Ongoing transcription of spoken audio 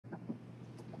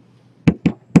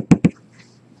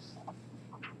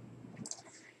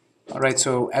All right,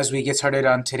 so as we get started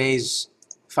on today's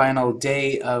final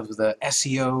day of the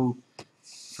SEO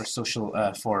for social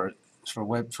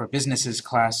for businesses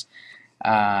class,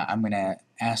 I'm going to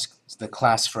ask the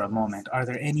class for a moment. Are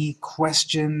there any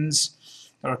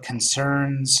questions or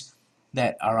concerns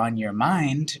that are on your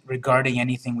mind regarding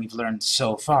anything we've learned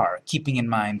so far, keeping in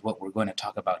mind what we're going to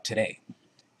talk about today?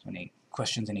 So any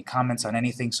questions, any comments on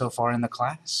anything so far in the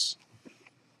class?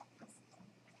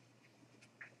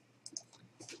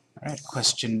 All right,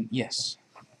 question, yes.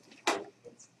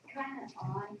 It's kind of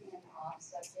on and off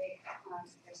subject.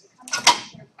 There's a company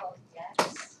here called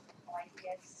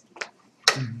Sdce,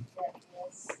 Mhm. that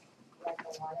is like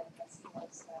a lot of SEO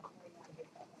stuff going on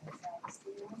different websites. Do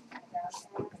you know anything about that?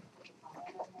 Or can you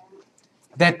comment on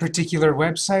that? That particular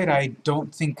website, I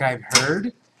don't think I've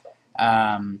heard,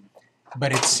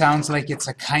 but it sounds like it's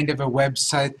a kind of a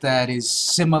website that is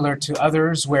similar to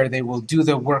others where they will do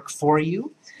the work for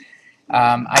you.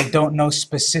 I don't know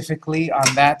specifically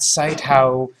on that site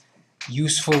how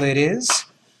useful it is,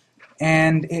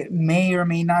 and it may or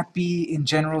may not be in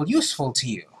general useful to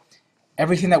you.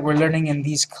 Everything that we're learning in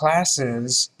these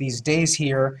classes these days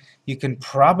here, you can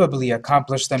probably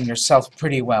accomplish them yourself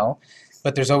pretty well,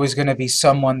 but there's always going to be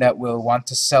someone that will want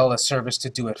to sell a service to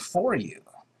do it for you.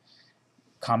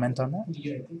 Comment on that?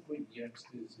 Yeah, I think what Yext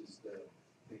is that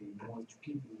they want to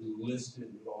keep you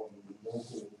listed with all the local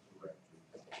directories.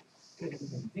 I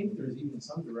think there's even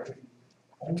some directories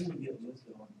only get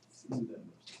listed on through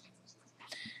them.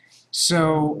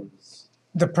 So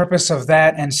the purpose of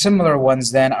that and similar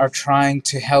ones then are trying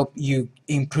to help you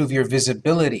improve your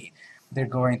visibility. They're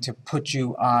going to put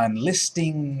you on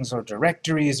listings or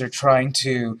directories or trying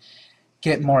to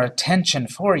get more attention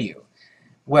for you.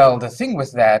 Well, the thing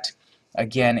with that,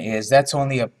 again, is that's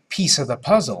only a piece of the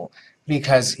puzzle,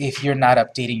 because if you're not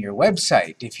updating your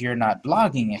website, if you're not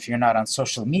blogging, if you're not on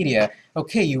social media,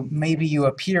 okay, maybe you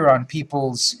appear on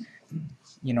people's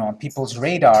on people's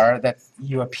radar, that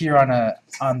you appear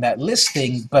on that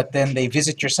listing, but then they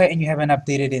visit your site and you haven't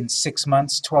updated in 6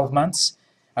 months, 12 months.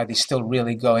 Are they still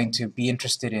really going to be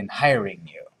interested in hiring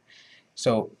you?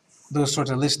 So those sorts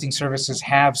of listing services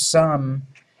have some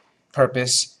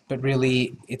purpose, but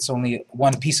really it's only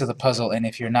one piece of the puzzle, and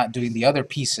if you're not doing the other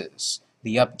pieces,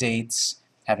 the updates,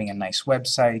 having a nice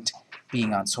website,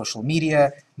 being on social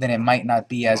media, then it might not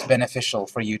be as beneficial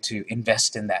for you to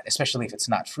invest in that, especially if it's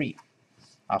not free.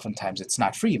 Oftentimes it's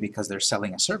not free because they're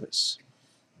selling a service.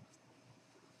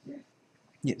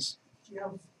 Yes? Do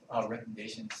you have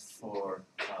recommendations for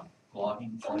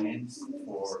blogging plugins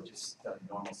for just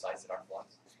normal sites that aren't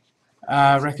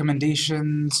blogs?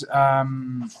 Recommendations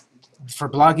for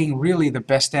blogging, really the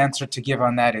best answer to give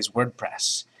on that is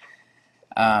WordPress.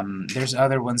 There's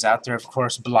other ones out there, of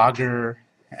course, Blogger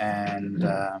and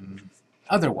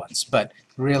other ones, but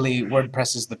really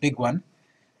WordPress is the big one.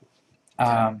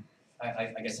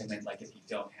 I guess I meant like if you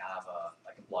don't have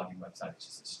like a blogging website, it's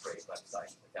just a straight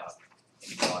website without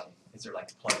any blogging. Is there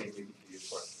like a plugin you can use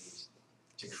for a page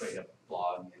to create a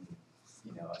blog and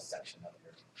a section of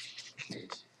your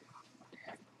page?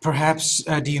 Perhaps,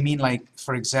 do you mean like,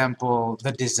 for example,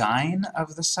 the design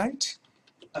of the site?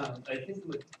 I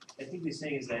think he's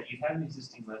saying is that you have an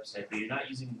existing website, but you're not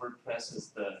using WordPress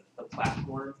as the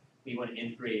platform. You want to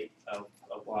integrate a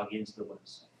blog into the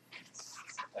website,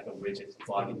 like a widget, a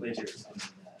blogging widget or something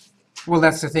like that. Well,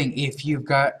 that's the thing. If you've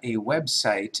got a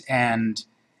website and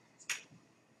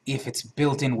if it's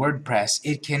built in WordPress,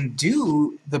 it can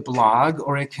do the blog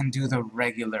or it can do the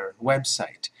regular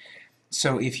website.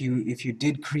 So if you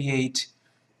did create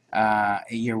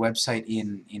your website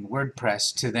in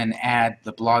WordPress, to then add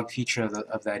the blog feature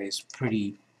of that is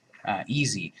pretty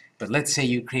easy. But let's say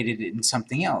you created it in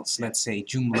something else. Let's say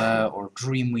Joomla or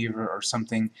Dreamweaver or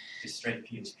something. Just straight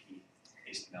PHP,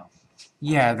 HTML.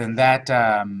 Yeah, then that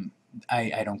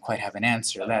I don't quite have an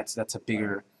answer. That's a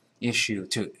bigger issue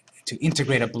to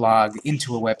integrate a blog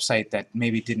into a website that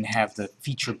maybe didn't have the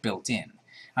feature built in.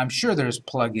 I'm sure there's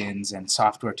plugins and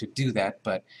software to do that,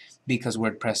 but because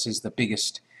WordPress is the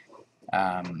biggest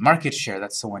market share,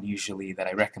 that's the one usually that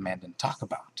I recommend and talk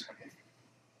about.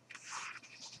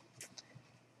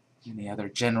 Any other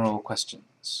general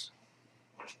questions?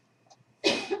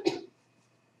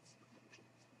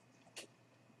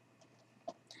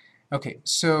 Okay,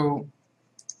 so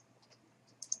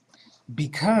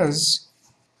because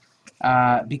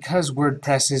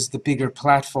WordPress is the bigger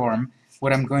platform,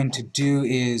 what I'm going to do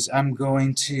is I'm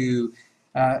going to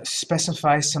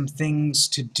specify some things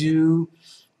to do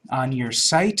on your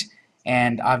site,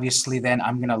 and obviously then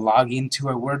I'm going to log into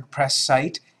a WordPress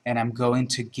site and I'm going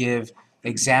to give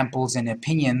examples and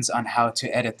opinions on how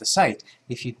to edit the site.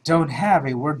 If you don't have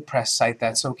a WordPress site,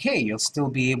 that's okay. You'll still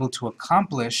be able to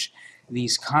accomplish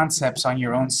these concepts on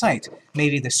your own site.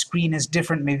 Maybe the screen is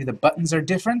different, maybe the buttons are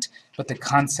different, but the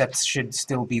concepts should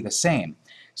still be the same.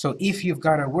 So if you've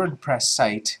got a WordPress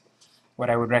site, what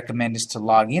I would recommend is to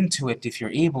log into it if you're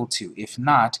able to. If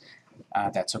not,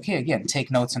 that's okay. Again,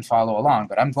 take notes and follow along.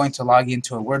 But I'm going to log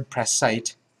into a WordPress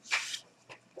site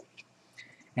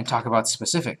and talk about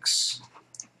specifics.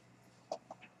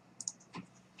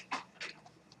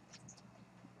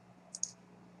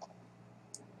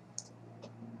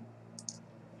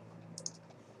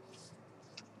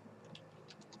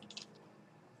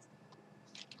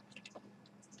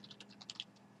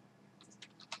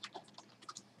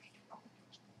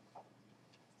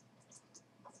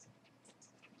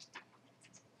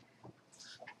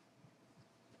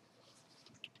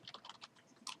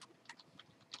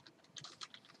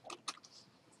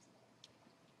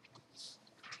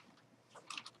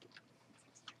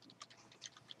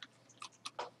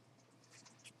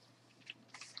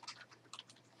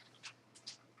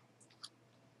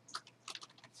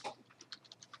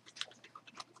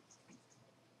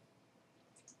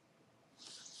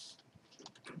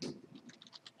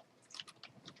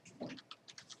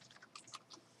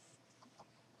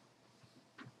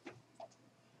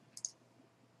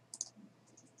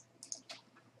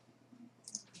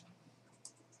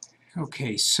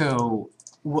 Okay, so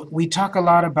we talk a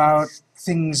lot about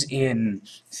things in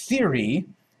theory,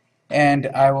 and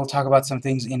I will talk about some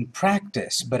things in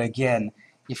practice. But again,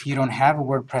 if you don't have a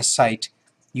WordPress site,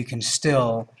 you can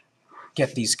still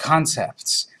get these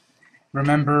concepts.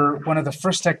 Remember, one of the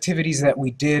first activities that we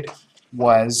did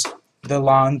was the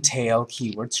long tail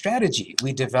keyword strategy.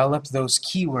 We developed those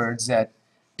keywords that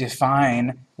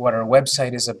define what our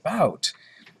website is about.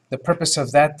 The purpose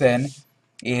of that then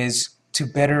is to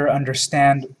better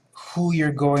understand who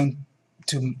you're going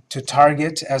to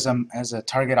target as a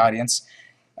target audience,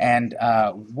 and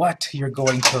what you're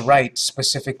going to write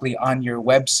specifically on your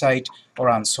website or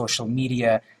on social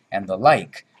media and the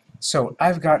like. So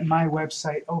I've got my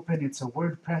website open. It's a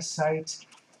WordPress site.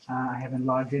 I haven't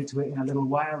logged into it in a little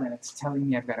while, and it's telling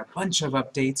me I've got a bunch of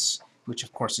updates, which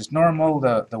of course is normal.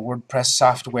 The WordPress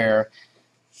software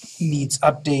needs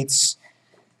updates.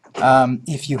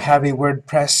 If you have a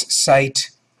WordPress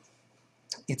site,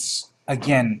 it's,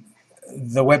 again,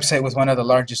 the website with one of the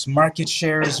largest market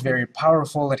shares, very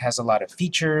powerful. It has a lot of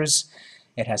features.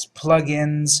 It has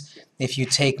plugins. If you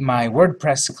take my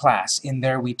WordPress class, in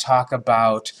there we talk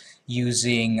about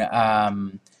using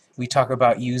an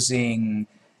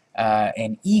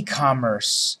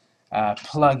e-commerce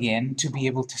plugin to be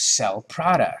able to sell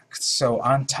products. So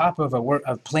on top of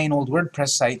a plain old WordPress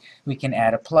site, we can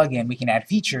add a plugin. We can add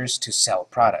features to sell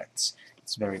products.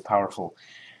 It's very powerful.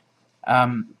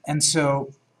 And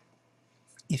so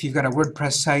if you've got a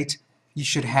WordPress site, you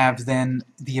should have then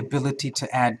the ability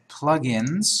to add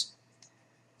plugins.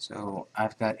 So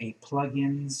I've got a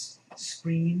plugins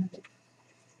screen,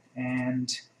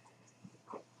 and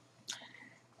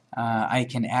I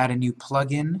can add a new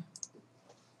plugin.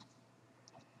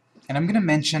 And I'm going to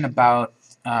mention about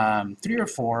 3 or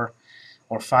 4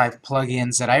 or 5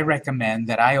 plugins that I recommend,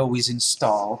 that I always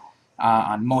install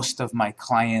on most of my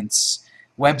clients'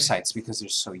 websites because they're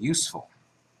so useful.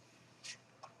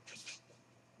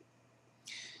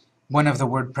 One of the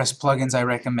WordPress plugins I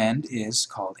recommend is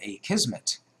called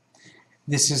Akismet.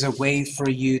 This is a way for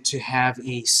you to have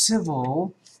a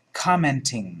civil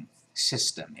commenting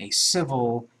system, a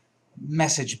civil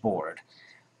message board.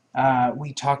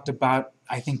 We talked about,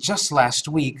 I think just last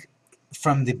week,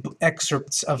 from the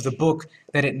excerpts of the book,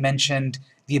 that it mentioned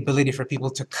the ability for people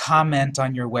to comment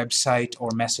on your website or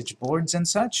message boards and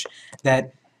such,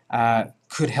 that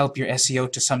could help your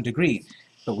SEO to some degree.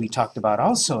 But we talked about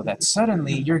also that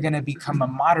suddenly you're going to become a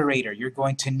moderator. You're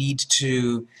going to need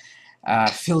to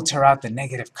filter out the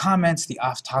negative comments, the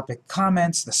off-topic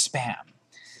comments, the spam.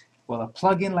 Well, a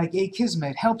plugin like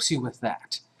Akismet helps you with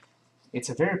that. It's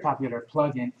a very popular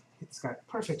plugin. It's got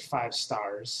perfect 5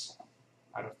 stars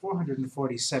out of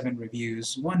 447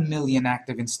 reviews, 1 million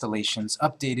active installations,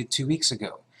 updated 2 weeks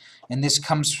ago. And this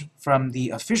comes from the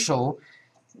official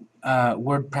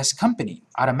WordPress company,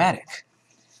 Automatic.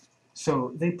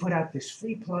 So they put out this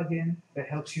free plugin that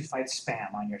helps you fight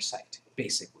spam on your site,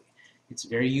 basically. It's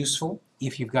very useful.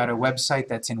 If you've got a website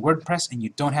that's in WordPress and you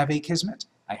don't have Akismet,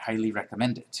 I highly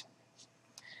recommend it.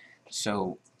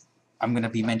 So I'm going to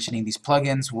be mentioning these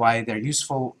plugins, why they're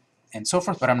useful, and so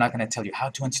forth, but I'm not going to tell you how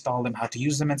to install them, how to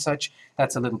use them and such.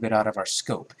 That's a little bit out of our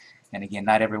scope. And again,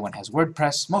 not everyone has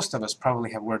WordPress. Most of us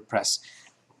probably have WordPress,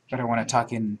 but I want to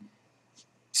talk in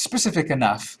specific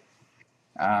enough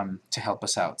to help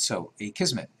us out. So a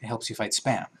Kismet, it helps you fight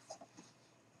spam.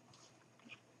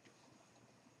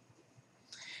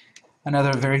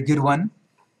 Another very good one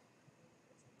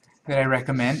that I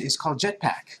recommend is called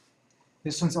Jetpack.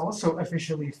 This one's also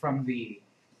officially from the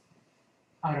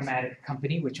Automatic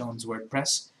company, which owns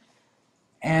WordPress.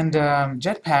 And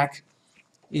Jetpack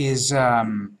is a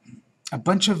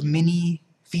bunch of mini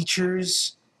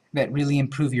features that really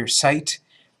improve your site.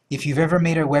 If you've ever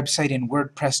made a website in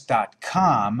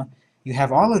WordPress.com, you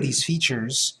have all of these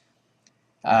features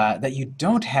that you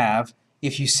don't have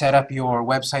if you set up your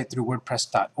website through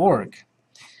WordPress.org.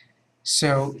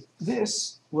 So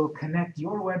this will connect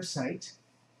your website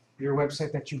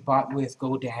that you bought with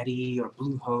GoDaddy or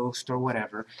Bluehost or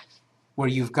whatever, where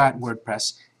you've got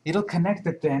WordPress. It'll connect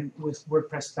it then with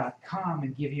WordPress.com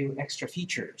and give you extra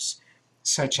features,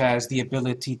 such as the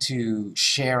ability to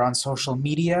share on social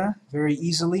media very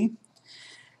easily,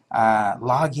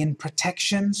 login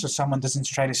protection so someone doesn't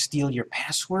try to steal your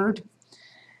password.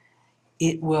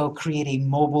 It will create a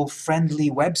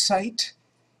mobile-friendly website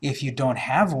if you don't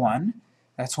have one.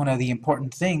 That's one of the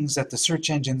important things that the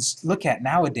search engines look at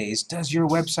nowadays. Does your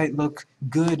website look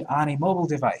good on a mobile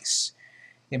device?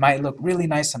 It might look really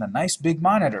nice on a nice big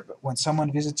monitor, but when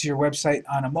someone visits your website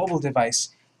on a mobile device,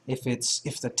 if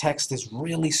the text is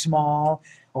really small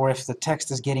or if the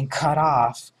text is getting cut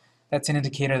off, that's an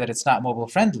indicator that it's not mobile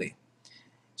friendly.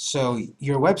 So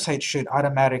your website should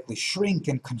automatically shrink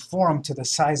and conform to the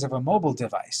size of a mobile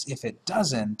device. If it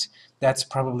doesn't, that's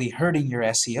probably hurting your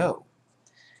SEO.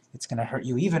 It's going to hurt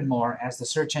you even more as the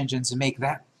search engines make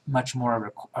that much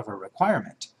more of a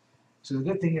requirement. So the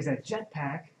good thing is that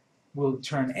Jetpack will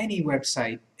turn any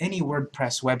website, any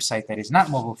WordPress website that is not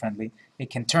mobile friendly, it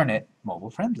can turn it mobile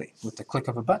friendly with the click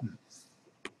of a button.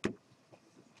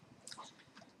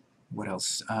 What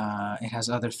else? It has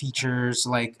other features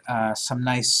like some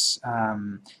nice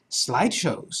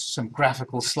slideshows, some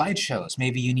graphical slideshows.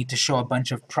 Maybe you need to show a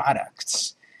bunch of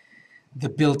products. The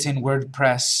built-in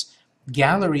WordPress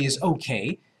gallery is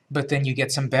okay, but then you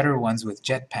get some better ones with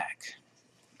Jetpack.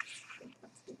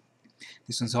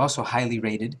 This one's also highly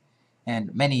rated,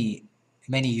 and many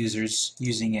users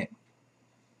using it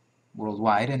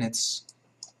worldwide, and it's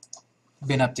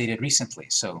been updated recently.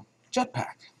 So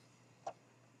Jetpack.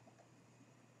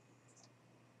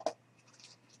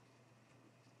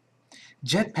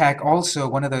 Jetpack also,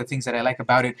 one of the things that I like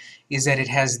about it is that it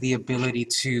has the ability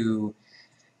to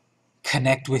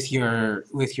connect with your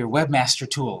webmaster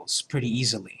tools pretty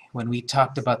easily. When we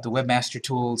talked about the webmaster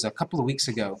tools a couple of weeks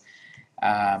ago,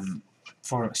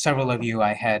 for several of you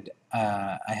I had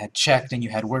checked and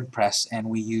you had WordPress, and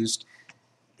we used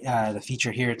the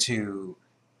feature here to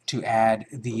add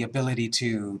the ability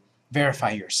to verify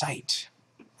your site.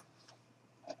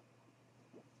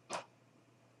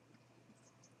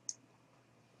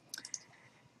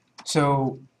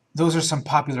 So those are some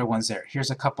popular ones there.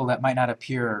 Here's a couple that might not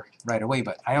appear right away,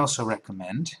 but I also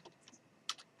recommend.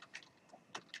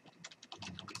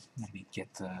 Let me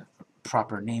get the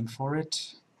proper name for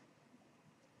it.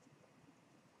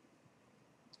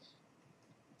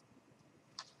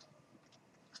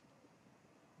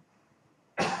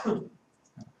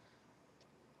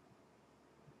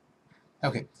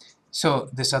 Okay, so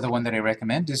this other one that I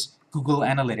recommend is Google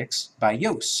Analytics by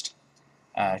Yoast.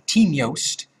 Team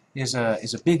Yoast is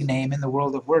a big name in the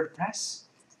world of WordPress.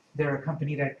 They're a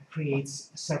company that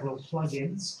creates several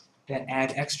plugins that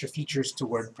add extra features to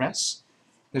WordPress.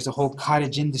 There's a whole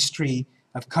cottage industry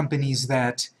of companies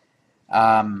that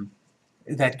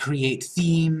that create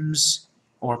themes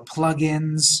or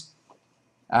plugins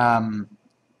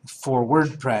for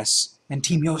WordPress, and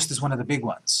Team Yoast is one of the big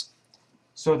ones.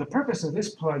 So the purpose of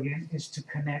this plugin is to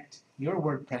connect your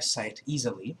WordPress site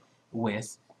easily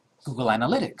with Google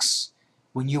Analytics.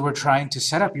 When you were trying to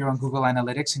set up your own Google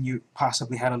Analytics and you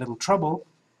possibly had a little trouble,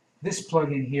 this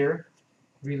plugin here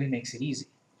really makes it easy.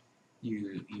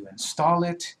 You install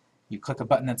it, you click a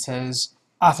button that says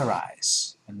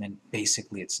Authorize, and then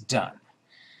basically it's done.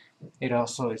 It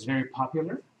also is very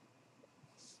popular,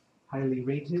 highly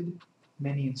rated,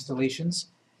 many installations,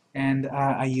 and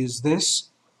I use this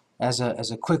as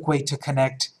a quick way to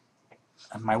connect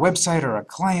my website or a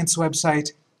client's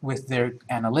website with their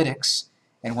analytics.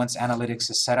 And once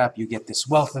analytics is set up, you get this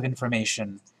wealth of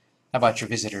information about your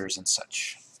visitors and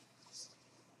such.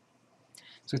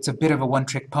 So it's a bit of a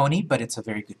one-trick pony, but it's a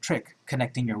very good trick,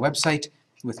 connecting your website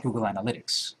with Google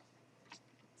Analytics.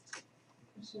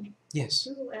 Question. Yes?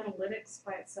 Google Analytics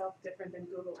by itself different than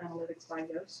Google Analytics by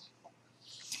Yoast?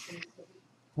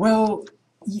 Well,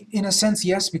 in a sense,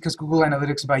 yes, because Google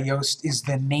Analytics by Yoast is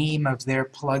the name of their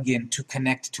plugin to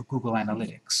connect to Google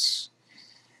Analytics.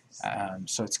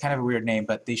 So it's kind of a weird name,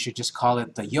 but they should just call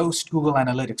it the Yoast Google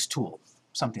Analytics tool,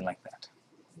 something like that.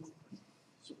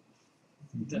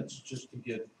 That's just to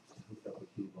get hooked up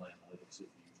with Google Analytics if you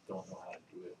don't know how to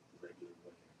do it the regular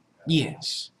way.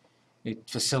 Yes. It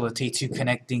facilitates you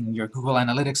connecting your Google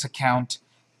Analytics account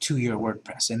to your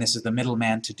WordPress, and this is the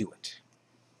middleman to do it.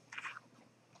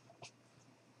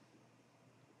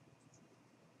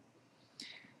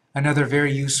 Another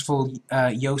very useful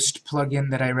Yoast plugin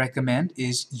that I recommend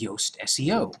is Yoast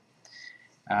SEO.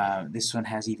 This one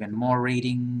has even more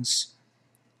ratings,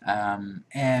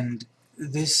 and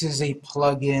this is a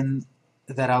plugin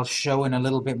that I'll show in a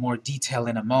little bit more detail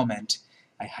in a moment.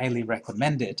 I highly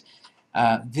recommend it.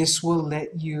 This will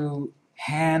let you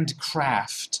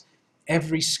handcraft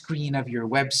every screen of your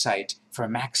website for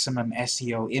maximum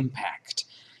SEO impact,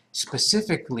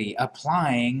 specifically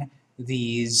applying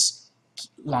these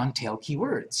long-tail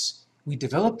keywords. We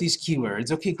develop these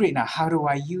keywords. Okay, great. Now, how do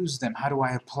I use them? How do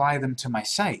I apply them to my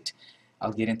site?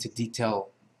 I'll get into detail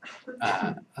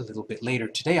a little bit later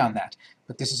today on that.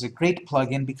 But this is a great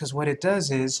plugin because what it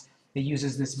does is it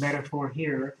uses this metaphor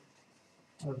here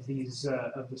of these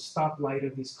of the stoplight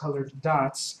of these colored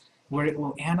dots, where it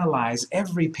will analyze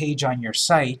every page on your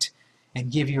site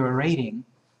and give you a rating,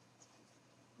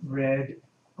 red,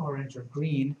 orange, or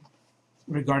green,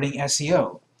 regarding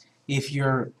SEO. If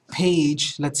your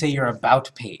page, let's say your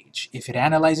About page, if it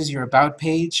analyzes your About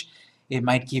page, it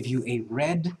might give you a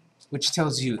red, which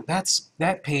tells you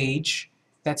that page,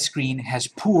 that screen has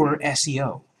poor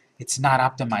SEO. It's not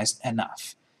optimized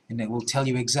enough. And it will tell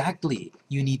you exactly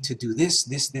you need to do this,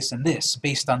 this, this, and this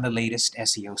based on the latest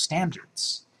SEO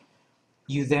standards.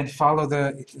 You then follow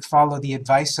the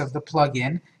advice of the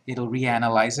plugin, it'll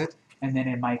reanalyze it, and then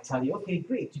it might tell you, okay,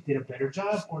 great, you did a better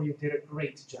job or you did a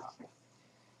great job.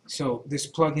 So this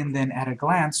plugin then at a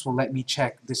glance will let me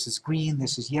check this is green,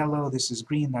 this is yellow, this is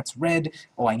green, that's red.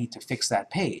 Oh, I need to fix that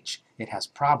page. It has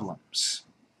problems.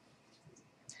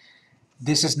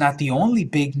 This is not the only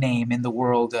big name in the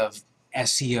world of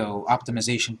SEO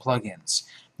optimization plugins.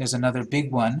 There's another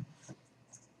big one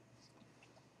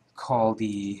called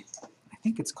the, I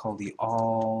think it's called the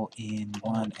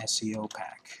All-in-One SEO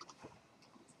Pack.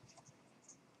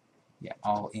 Yeah,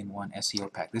 All-in-One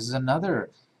SEO Pack. This is another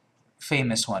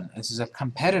famous one. This is a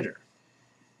competitor.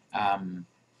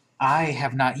 I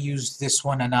have not used this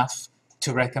one enough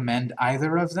to recommend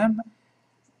either of them.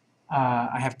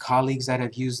 I have colleagues that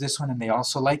have used this one and they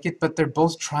also like it, but they're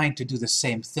both trying to do the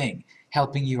same thing,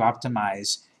 helping you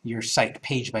optimize your site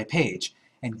page by page.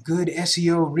 And good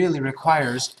SEO really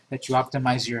requires that you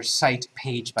optimize your site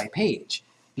page by page,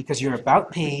 because your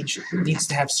About page needs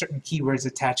to have certain keywords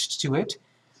attached to it.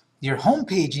 Your home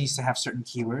page needs to have certain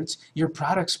keywords. Your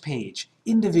products page,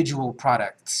 individual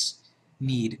products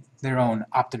need their own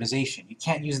optimization. You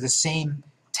can't use the same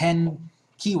 10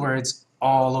 keywords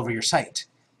all over your site.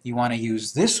 You want to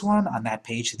use this one on that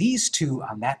page, these two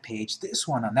on that page, this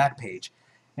one on that page.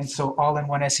 And so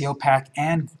All-in-One SEO Pack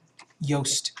and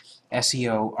Yoast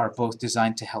SEO are both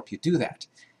designed to help you do that,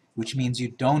 which means you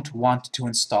don't want to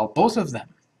install both of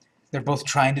them. They're both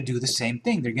trying to do the same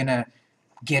thing. They're going to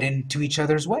get into each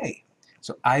other's way.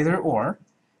 So either or.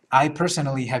 I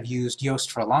personally have used Yoast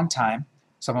for a long time.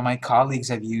 Some of my colleagues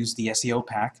have used the SEO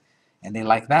Pack, and they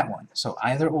like that one. So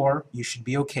either or, you should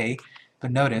be okay.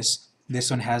 But notice, this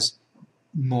one has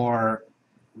more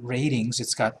ratings.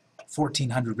 It's got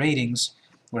 1,400 ratings,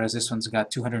 whereas this one's got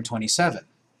 227.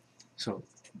 So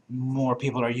more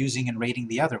people are using and rating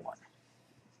the other one.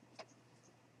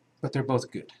 But they're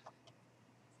both good.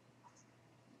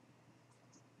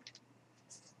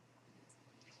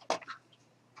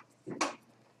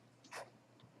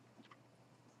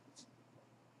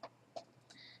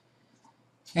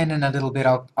 And in a little bit,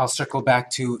 I'll circle back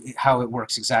to how it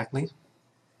works exactly.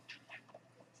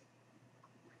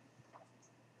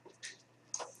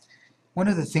 One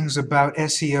of the things about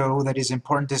SEO that is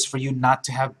important is for you not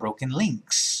to have broken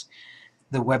links.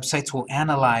 The websites will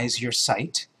analyze your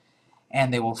site,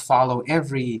 and they will follow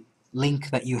every link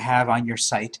that you have on your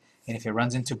site, and if it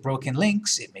runs into broken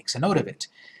links, it makes a note of it.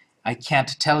 I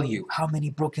can't tell you how many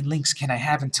broken links can I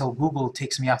have until Google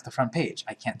takes me off the front page.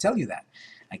 I can't tell you that.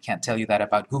 I can't tell you that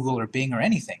about Google or Bing or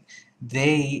anything.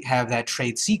 They have that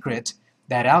trade secret,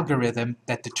 that algorithm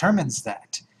that determines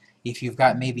that. If you've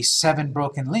got maybe 7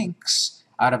 broken links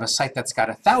out of a site that's got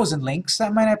 1,000 links,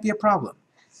 that might not be a problem.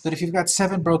 But if you've got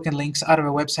 7 broken links out of a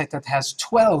website that has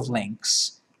 12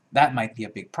 links, that might be a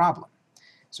big problem.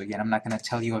 So again, I'm not going to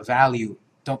tell you a value.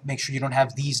 Don't make sure you don't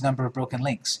have these number of broken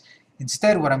links.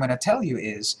 Instead, what I'm going to tell you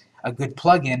is a good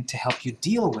plugin to help you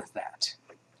deal with that.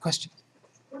 Question?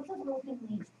 What's a broken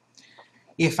link?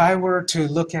 If I were to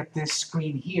look at this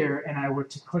screen here and I were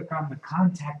to click on the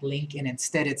contact link and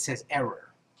instead it says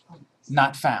error,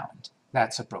 not found,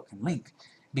 that's a broken link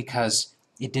because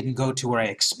it didn't go to where I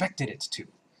expected it to.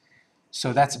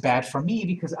 So that's bad for me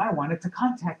because I wanted to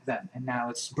contact them and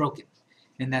now it's broken.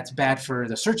 And that's bad for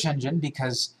the search engine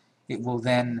because it will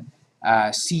then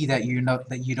see that you're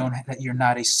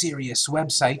not a serious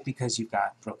website because you've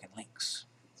got broken links.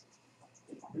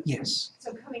 Yes.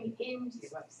 So coming into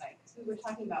your website, because we were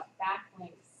talking about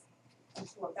backlinks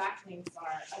before. Backlinks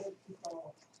are other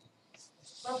people.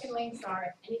 Broken links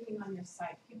are anything on your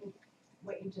site. People,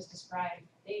 what you just described,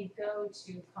 they go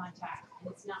to contact and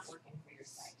it's not working for your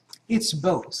site. It's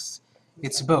both.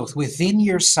 It's both. Within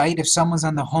your site, if someone's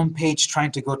on the home page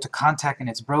trying to go to contact and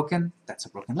it's broken, that's a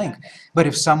broken link. But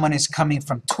if someone is coming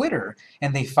from Twitter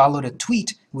and they followed a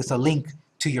tweet with a link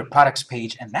to your products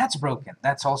page and that's broken,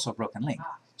 that's also a broken link.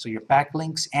 So your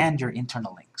backlinks and your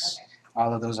internal links. Okay.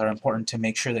 All of those are important to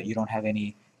make sure that you don't have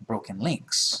any broken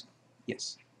links.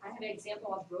 Yes. I have an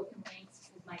example of broken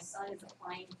links because my son is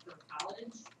applying for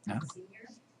college, Yeah. senior,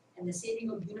 and the San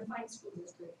Diego Unified School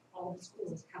District, all the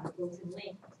schools have a broken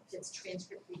link that's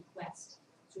transcript request.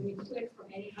 So when you click from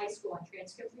any high school on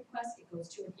transcript request, it goes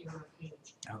to an error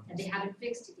page. Oh. And they haven't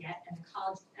fixed it yet, and the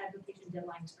college application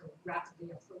deadlines are rapidly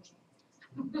approaching.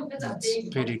 That's a That's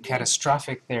big pretty link.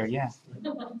 catastrophic there, yeah.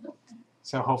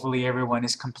 So hopefully everyone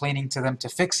is complaining to them to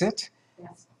fix it,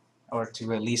 Yes. or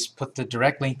to at least put the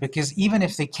direct link, because even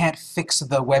if they can't fix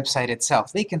the website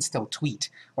itself, they can still tweet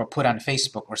or put on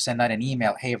Facebook or send out an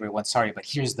email, hey everyone, sorry, but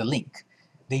here's the link.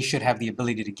 They should have the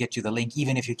ability to get you the link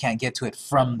even if you can't get to it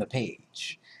from the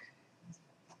page.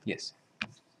 Yes,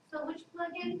 So which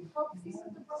plugin helps you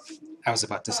with the broken link? I was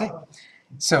about to say.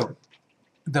 So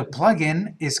the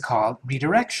plugin is called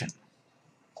Redirection.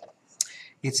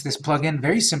 It's this plugin,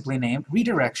 very simply named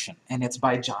Redirection, and it's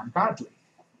by John Godley.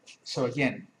 So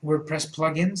again, WordPress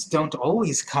plugins don't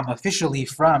always come officially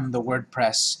from the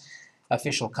WordPress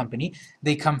official company.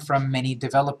 They come from many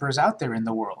developers out there in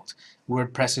the world.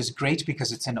 WordPress is great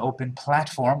because it's an open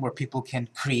platform where people can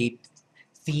create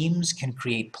themes, can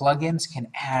create plugins, can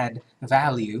add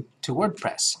value to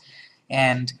WordPress.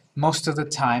 And most of the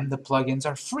time, the plugins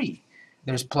are free.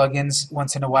 There's plugins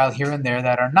once in a while here and there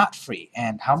that are not free.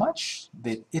 And how much?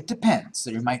 It depends.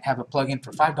 So you might have a plugin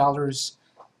for $5,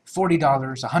 $40,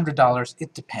 $100,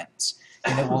 it depends.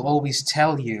 And it will always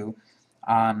tell you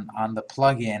on the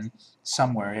plugin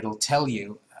somewhere, it'll tell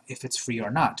you if it's free or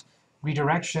not.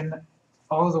 Redirection,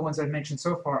 all of the ones I've mentioned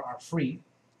so far are free,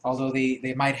 although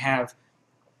they might have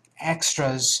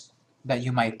extras that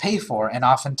you might pay for, and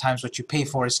oftentimes what you pay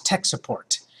for is tech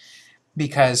support,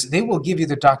 because they will give you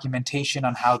the documentation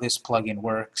on how this plugin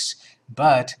works,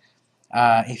 but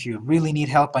if you really need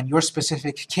help on your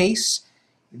specific case,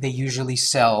 they usually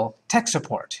sell tech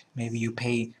support. Maybe you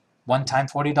pay one-time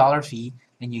 $40 fee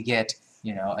and you get,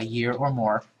 you know, a year or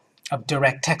more of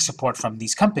direct tech support from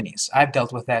these companies. I've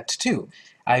dealt with that too.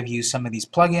 I've used some of these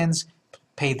plugins,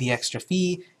 paid the extra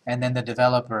fee, and then the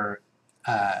developer,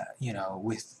 you know,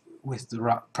 with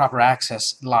the proper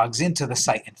access, logs into the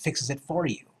site and fixes it for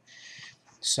you.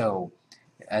 So,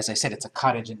 as I said, it's a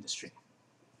cottage industry.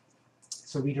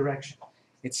 So Redirection.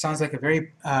 It sounds like a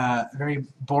very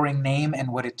boring name, and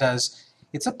what it does,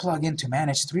 it's a plugin to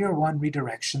manage 301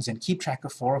 redirections and keep track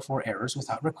of 404 errors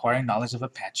without requiring knowledge of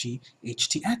Apache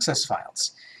htaccess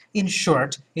files. In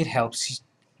short, it helps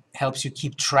you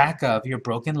keep track of your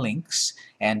broken links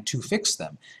and to fix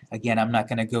them. Again, I'm not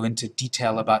going to go into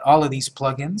detail about all of these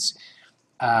plugins,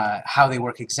 how they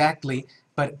work exactly,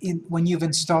 but when you've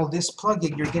installed this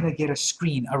plugin, you're going to get a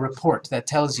screen, a report that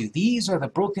tells you these are the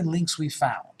broken links we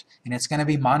found, and it's going to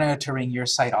be monitoring your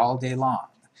site all day long.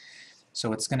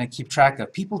 So it's going to keep track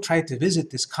of people tried to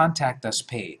visit this contact us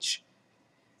page,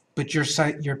 but your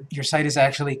site is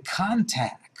actually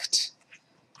contact.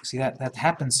 See, that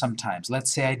happens sometimes.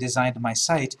 Let's say I designed my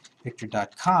site,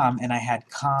 victor.com, and I had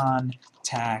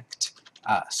contact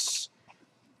us.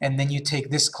 And then you take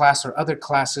this class or other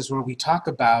classes where we talk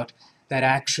about that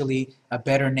actually a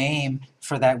better name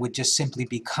for that would just simply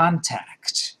be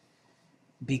contact,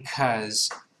 because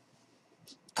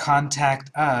contact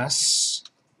us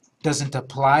doesn't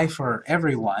apply for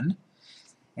everyone.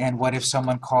 And what if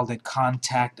someone called it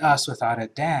contact us without a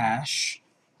dash,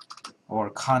 or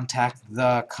contact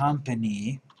the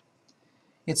company?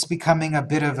 It's becoming a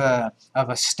bit of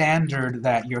a standard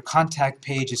that your contact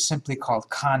page is simply called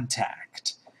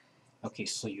contact. Okay,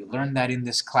 so you learn that in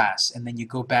this class, and then you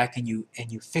go back and you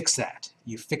fix that.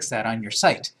 You fix that on your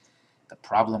site. The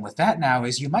problem with that now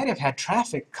is you might have had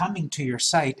traffic coming to your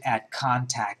site at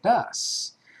contact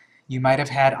us. You might have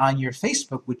had on your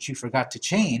Facebook, which you forgot to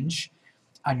change,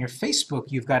 on your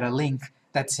Facebook, you've got a link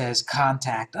that says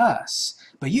contact us,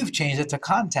 but you've changed it to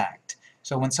contact.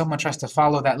 So when someone tries to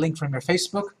follow that link from your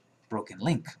Facebook, broken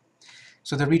link.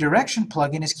 So the redirection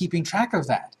plugin is keeping track of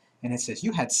that. And it says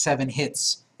you had 7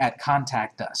 hits at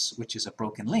contact us, which is a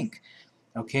broken link.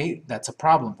 Okay, that's a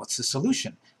problem. What's the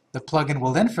solution? The plugin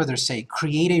will then further say,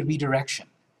 create a redirection.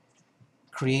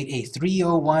 Create a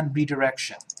 301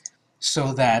 redirection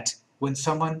so that when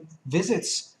someone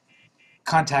visits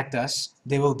contact us,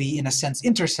 they will be, in a sense,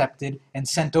 intercepted and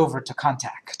sent over to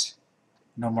contact.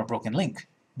 No more broken link.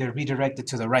 They're redirected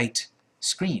to the right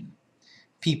screen.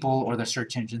 People or the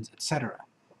search engines, etc.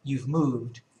 You've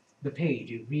moved the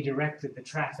page. You've redirected the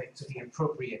traffic to the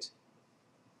appropriate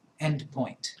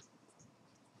endpoint.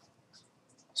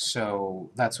 So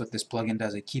that's what this plugin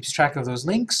does. It keeps track of those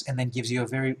links and then gives you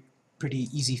a pretty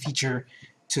easy feature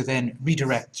to then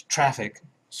redirect traffic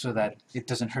so that it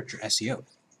doesn't hurt your SEO.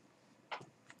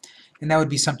 And that would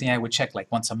be something I would check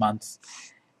like once a month.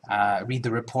 Read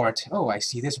the report. Oh, I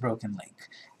see this broken link.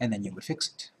 And then you would fix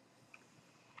it.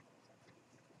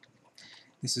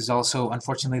 This is also,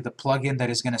 unfortunately, the plugin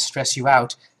that is going to stress you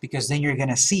out, because then you're going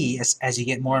to see, as you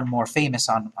get more and more famous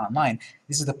online,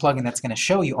 this is the plugin that's going to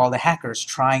show you all the hackers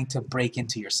trying to break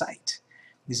into your site.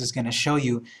 This is going to show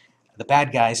you the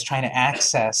bad guys trying to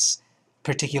access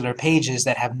particular pages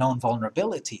that have known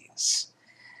vulnerabilities.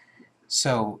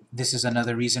 So this is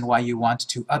another reason why you want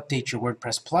to update your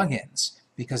WordPress plugins,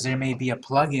 because there may be a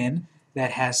plugin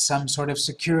that has some sort of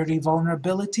security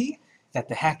vulnerability that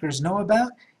the hackers know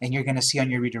about, and you're going to see on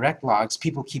your redirect logs,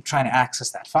 people keep trying to access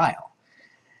that file.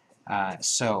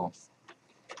 So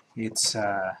it's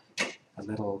a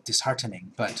little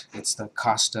disheartening, but it's the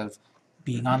cost of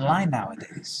being online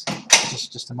nowadays.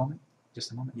 Just a moment.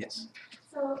 Just a moment. Yes.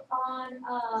 So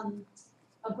on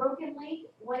a broken link,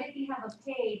 what if you have a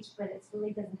page but it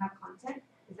really doesn't have content?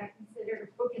 Is that considered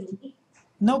a broken link?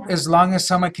 Nope. As long as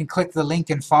someone can click the link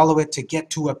and follow it to get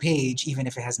to a page, even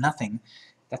if it has nothing,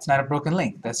 that's not a broken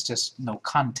link. That's just no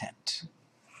content.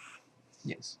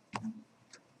 Yes.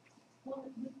 Well,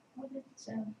 would it,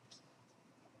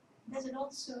 does it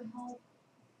also help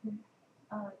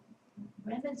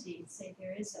remedy, say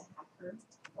there is a hacker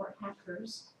or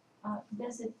hackers,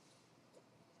 does it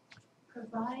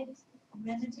provide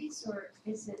remedies, or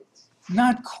is it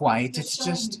Not quite. It's just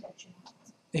showing just... you that you have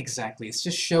it? Exactly. It's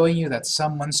just showing you that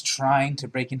someone's trying to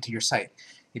break into your site.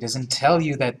 It doesn't tell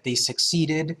you that they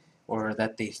succeeded or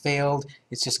that they failed.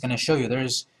 It's just going to show you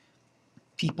there's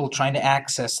people trying to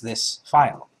access this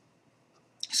file.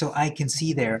 So I can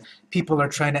see there people are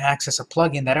trying to access a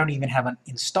plugin that I don't even have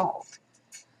installed,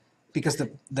 because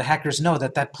the hackers know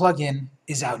that that plugin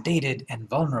is outdated and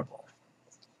vulnerable.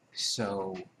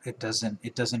 So it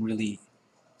doesn't really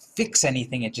fix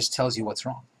anything. It just tells you what's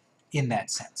wrong in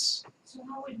that sense. So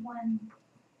how would one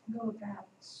go about?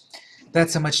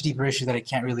 That's a much deeper issue that I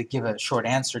can't really give a short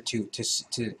answer to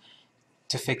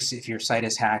fix if your site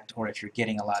is hacked or if you're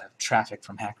getting a lot of traffic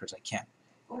from hackers. I can't.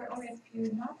 Or if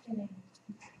you're not getting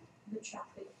the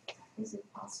traffic, is it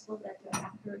possible that the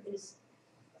hacker is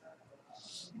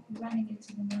running it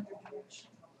in another direction?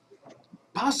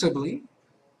 Possibly.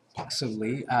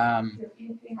 Possibly. If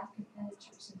you have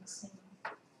competitors in the same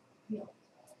field.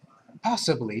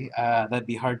 Possibly. That'd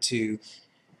be hard to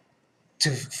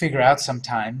figure out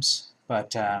sometimes,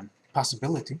 but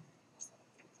possibility.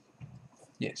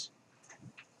 Yes.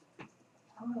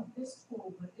 I don't know if this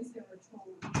tool, but is there a tool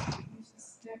you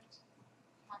suspect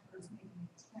hackers making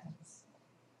attempts?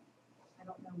 I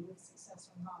don't know with success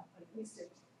or not, but at least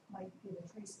it might give a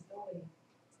traceability.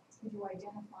 Could you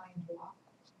identify and block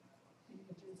any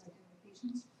of those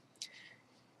identifications?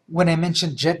 When I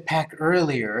mentioned Jetpack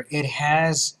earlier, it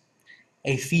has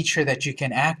a feature that you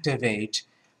can activate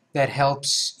that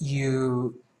helps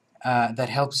you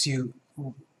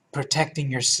protecting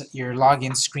your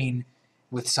login screen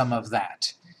with some of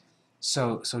that.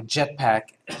 So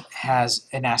Jetpack has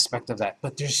an aspect of that,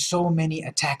 but there's so many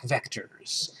attack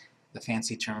vectors, the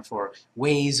fancy term for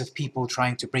ways of people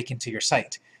trying to break into your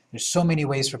site. There's so many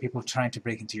ways for people trying to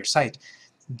break into your site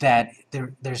that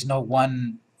there's no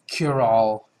one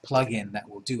cure-all plugin that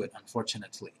will do it,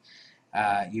 unfortunately.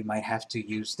 You might have to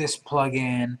use this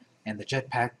plugin and the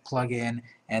Jetpack plugin,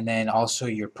 and then also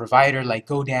your provider like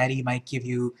GoDaddy might give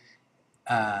you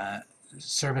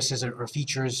services or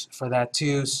features for that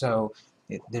too. So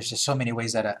there's just so many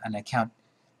ways that an account,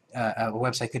 a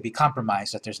website could be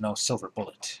compromised that there's no silver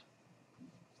bullet.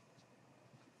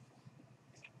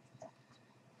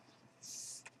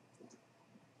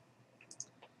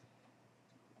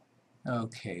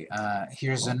 Okay,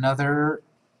 here's another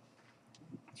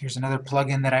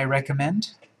plugin that I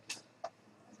recommend.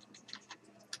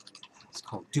 It's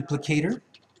called Duplicator.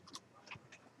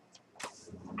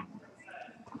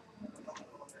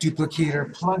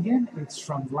 Duplicator plugin. It's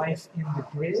from Life in the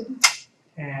Grid,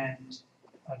 and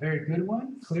a very good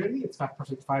one. Clearly, it's got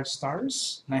perfect 5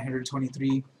 stars,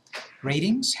 923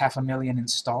 ratings, 500,000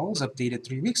 installs, updated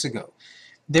 3 weeks ago.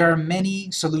 There are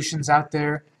many solutions out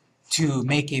there to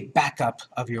make a backup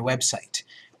of your website.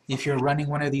 If you're running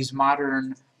one of these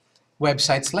modern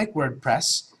websites like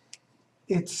WordPress,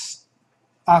 it's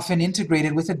often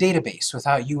integrated with a database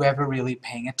without you ever really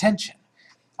paying attention.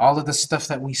 All of the stuff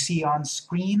that we see on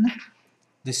screen,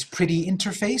 this pretty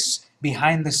interface,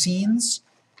 behind the scenes,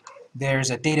 there's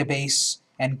a database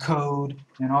and code,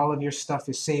 and all of your stuff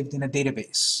is saved in a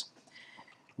database.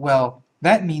 Well,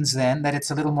 that means then that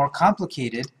it's a little more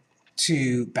complicated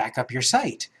to back up your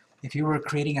site. If you were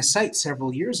creating a site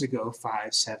several years ago,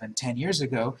 5, 7, 10 years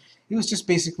ago, it was just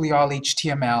basically all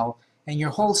HTML, and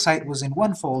your whole site was in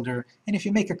one folder, and if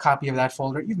you make a copy of that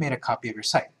folder, you've made a copy of your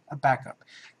site, a backup.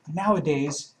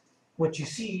 Nowadays, what you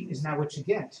see is not what you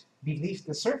get. Beneath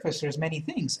the surface, there's many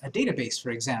things. A database, for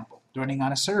example, running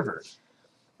on a server,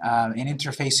 and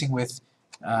interfacing with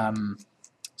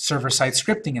server-side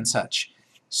scripting and such.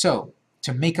 So,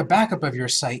 to make a backup of your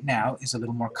site now is a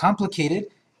little more complicated,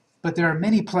 but there are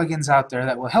many plugins out there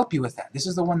that will help you with that. This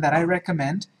is the one that I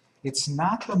recommend. It's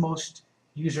not the most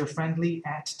user-friendly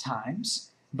at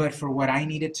times, but for what I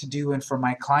need it to do and for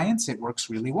my clients, it works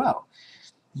really well.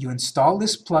 You install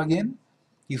this plugin,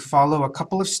 you follow a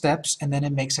couple of steps, and then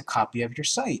it makes a copy of your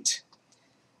site.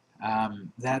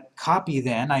 That copy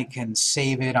then, I can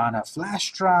save it on a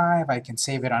flash drive, I can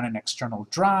save it on an external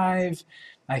drive,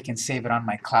 I can save it on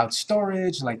my cloud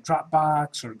storage like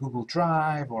Dropbox or Google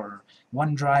Drive or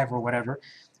OneDrive or whatever.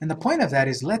 And the point of that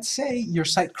is, let's say your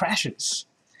site crashes.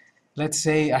 Let's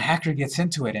say a hacker gets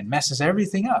into it and messes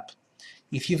everything up.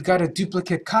 If you've got a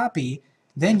duplicate copy,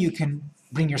 then you can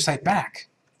bring your site back.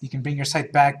 You can bring your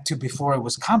site back to before it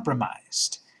was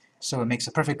compromised. So it makes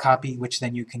a perfect copy, which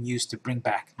then you can use to bring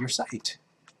back your site.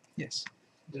 Yes?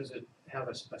 Does it have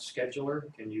a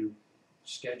scheduler? Can you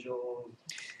schedule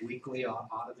weekly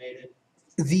automated?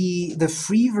 The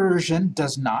free version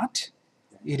does not.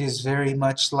 It is very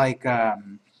much like,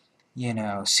 you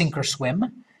know, sink or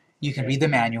swim. You can read the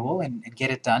manual and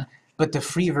get it done, but the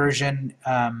free version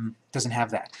doesn't have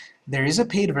that. There is a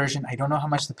paid version. I don't know how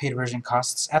much the paid version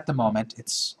costs at the moment.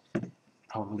 It's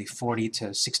probably $40 to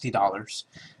 $60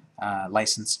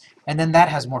 license, and then that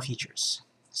has more features,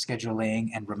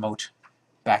 scheduling and remote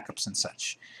backups and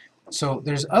such. So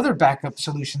there's other backup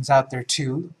solutions out there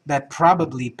too that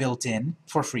probably built in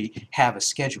for free have a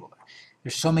scheduler.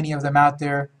 There's so many of them out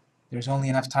there. There's only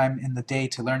enough time in the day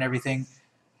to learn everything.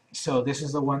 So this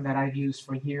is the one that I've used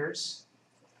for years,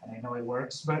 and I know it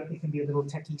works, but it can be a little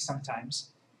techy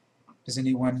sometimes. Does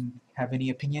anyone have any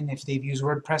opinion if they've used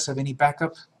WordPress of any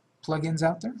backup plugins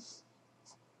out there?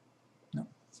 No?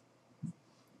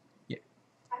 Yeah.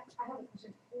 I have a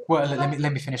question. Well,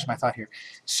 let me finish my thought here.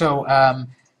 So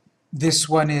this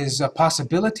one is a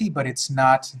possibility, but it's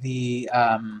not the,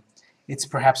 it's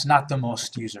perhaps not the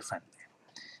most user-friendly,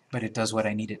 but it does what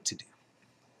I need it to do.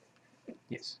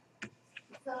 Yes?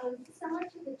 So similar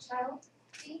to the child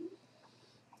theme,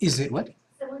 Is it what?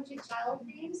 similar to child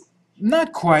themes,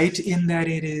 Not quite, in that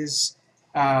its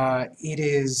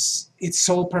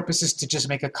sole purpose is to just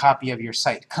make a copy of your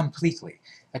site completely.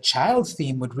 A child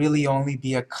theme would really only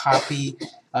be a copy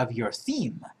of your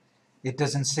theme. It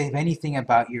doesn't save anything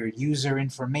about your user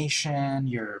information,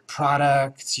 your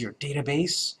products, your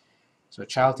database. So a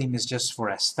child theme is just for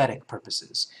aesthetic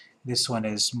purposes. This one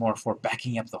is more for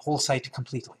backing up the whole site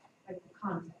completely. Like the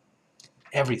content.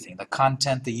 Everything, the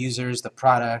content, the users, the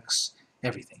products,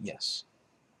 everything, yes.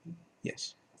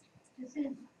 Yes.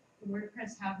 Doesn't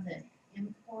WordPress have the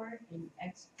import and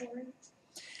export?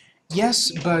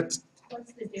 Yes, but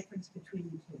What's the difference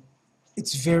between the two?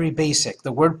 it's very basic.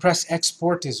 The WordPress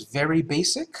export is very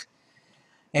basic,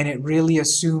 and it really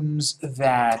assumes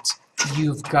that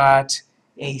you've got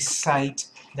a site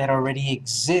that already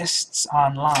exists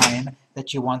online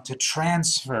that you want to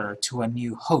transfer to a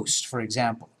new host, for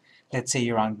example. Let's say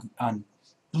you're on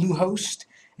Bluehost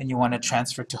and you want to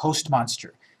transfer to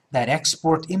HostMonster. That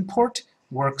export-import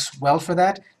works well for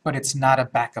that, but it's not a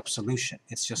backup solution.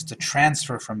 It's just a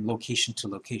transfer from location to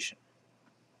location.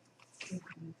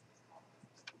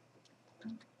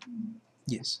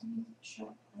 Yes.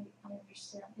 Sure, I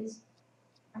understand.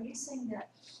 Are you saying that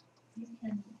you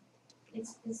can,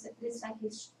 it's like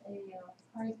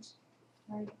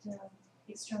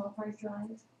external hard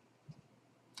drive?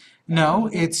 No,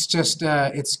 it's just,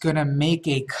 it's going to make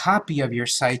a copy of your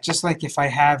site, just like if I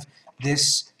have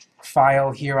this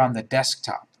file here on the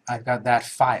desktop. I've got that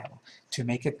file. To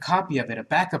make a copy of it, a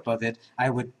backup of it, I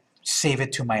would save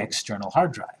it to my external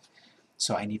hard drive.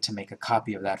 So I need to make a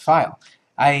copy of that file.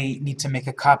 I need to make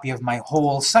a copy of my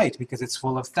whole site because it's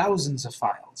full of thousands of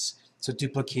files. So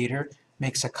Duplicator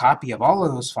makes a copy of all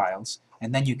of those files,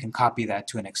 and then you can copy that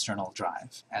to an external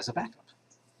drive as a backup.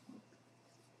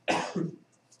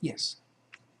 Yes?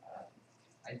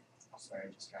 Sorry,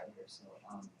 I just got here. So,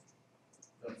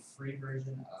 the free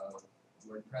version of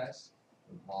WordPress,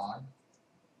 the blog,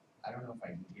 I don't know if I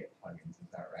can get plugins. Is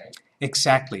that right?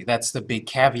 Exactly. That's the big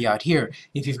caveat here.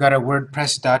 If you've got a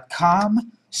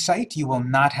WordPress.com site, you will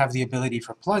not have the ability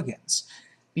for plugins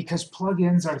because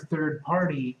plugins are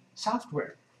third-party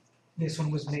software. This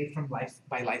one was made from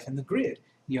by Life in the Grid.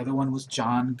 The other one was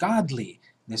John Godley.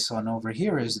 This one over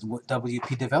here is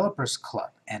WP Developers Club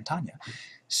and Tanya.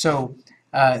 So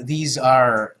these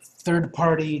are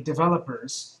third-party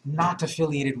developers not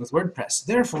affiliated with WordPress.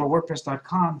 Therefore,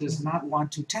 WordPress.com does not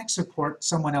want to tech support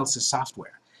someone else's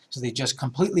software. So they just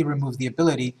completely remove the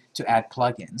ability to add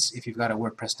plugins if you've got a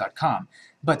WordPress.com.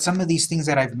 But some of these things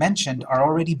that I've mentioned are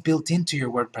already built into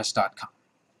your WordPress.com.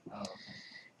 Oh, okay.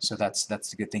 So that's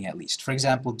the good thing at least. For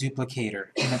example, Duplicator.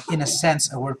 In a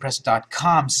sense, a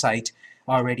WordPress.com site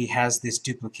already has this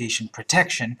duplication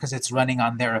protection because it's running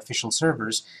on their official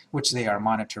servers, which they are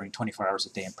monitoring 24 hours a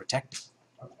day and protecting.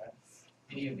 Okay.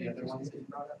 Any of the other ones that you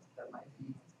brought up that might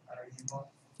be already involved?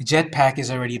 Jetpack is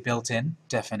already built in,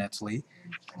 definitely.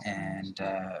 And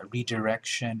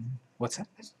redirection, what's that?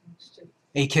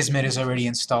 Akismet is already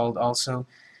installed also.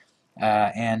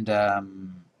 And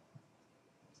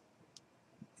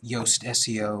Yoast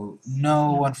SEO,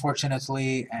 no,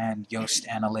 unfortunately, and Yoast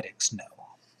Analytics, no.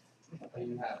 But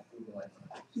you have Google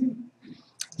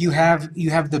Analytics. You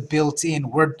have the built-in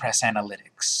WordPress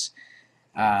Analytics.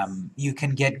 You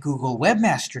can get Google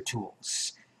Webmaster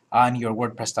Tools on your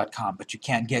WordPress.com, but you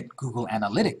can't get Google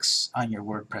Analytics on your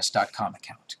WordPress.com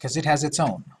account because it has its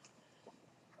own.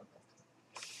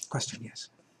 Question, yes?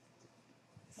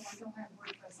 So I don't have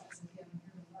WordPress as of yet, I'm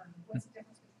here to learn. What's the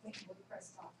difference between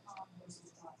WordPress.com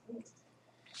versus .org?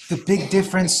 The big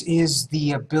difference is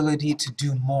the ability to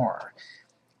do more.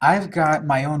 I've got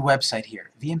my own website here,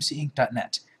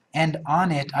 vmcinc.net, and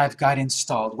on it I've got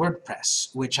installed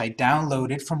WordPress, which I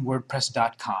downloaded from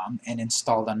WordPress.com and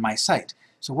installed on my site.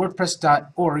 So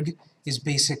WordPress.org is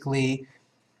basically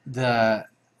the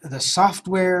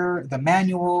software, the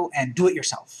manual, and do it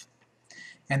yourself.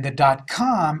 And the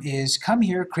 .com is come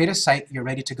here, create a site, you're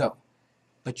ready to go.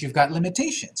 But you've got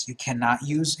limitations. You cannot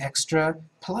use extra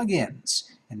plugins.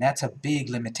 And that's a big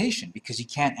limitation because you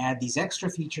can't add these extra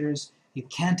features. You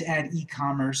can't add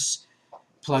e-commerce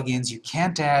plugins. You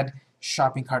can't add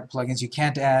shopping cart plugins. You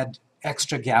can't add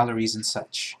extra galleries and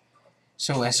such.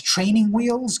 So as training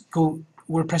wheels,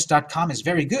 WordPress.com is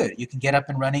very good. You can get up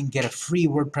and running, get a free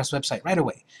WordPress website right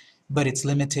away. But it's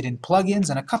limited in plugins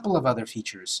and a couple of other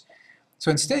features. So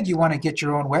instead, you want to get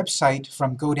your own website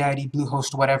from GoDaddy,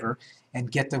 Bluehost, whatever,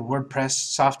 and get the WordPress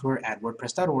software at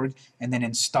WordPress.org and then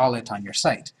install it on your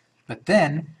site. But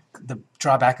then, the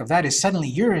drawback of that is suddenly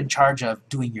you're in charge of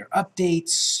doing your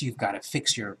updates, you've got to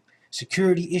fix your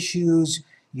security issues,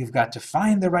 you've got to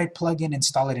find the right plugin,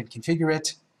 install it, and configure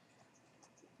it,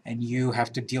 and you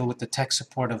have to deal with the tech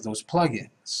support of those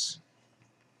plugins.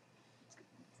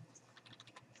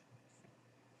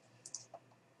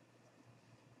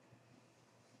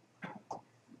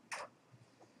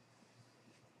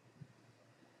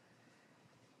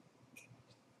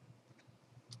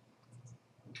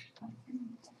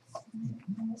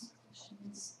 My next question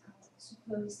is,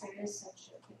 suppose there is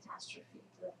such a catastrophe,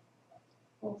 the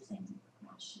whole thing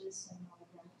crashes and all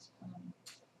that,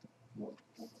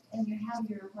 and you have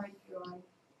your hard drive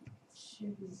to,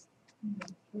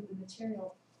 with the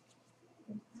material,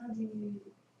 then how do you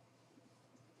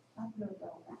upload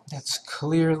all that? That's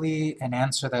clearly an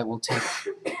answer that will take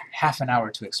half an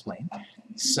hour to explain.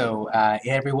 So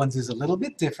everyone's is a little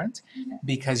bit different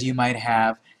because you might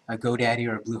have a GoDaddy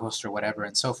or a Bluehost or whatever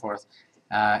and so forth,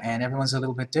 and everyone's a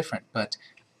little bit different. But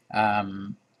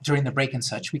during the break and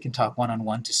such, we can talk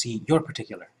one-on-one to see your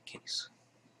particular case.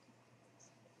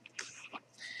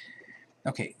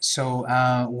 Okay, so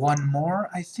one more,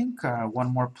 I think,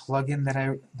 one more plugin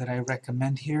that I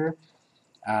recommend here.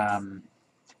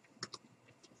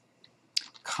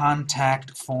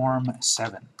 Contact Form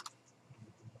 7.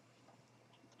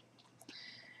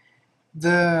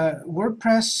 The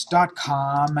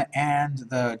WordPress.com and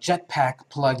the Jetpack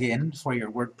plugin for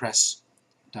your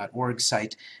WordPress.org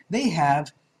site, they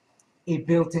have a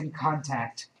built-in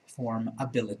contact form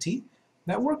ability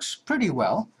that works pretty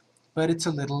well, but it's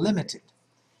a little limited.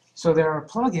 So there are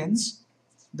plugins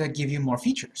that give you more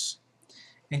features.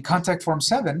 In Contact Form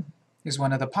 7, is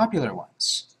one of the popular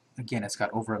ones. Again, it's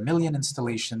got over 1 million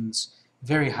installations,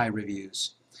 very high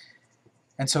reviews.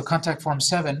 And so Contact Form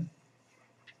 7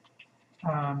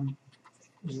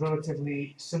 is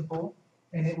relatively simple,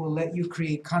 and it will let you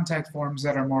create contact forms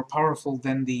that are more powerful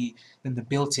than the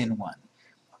built-in one.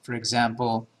 For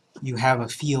example, you have a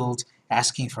field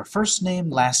asking for first name,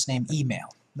 last name,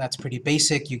 email. That's pretty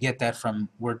basic. You get that from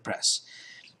WordPress.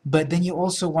 But then you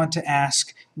also want to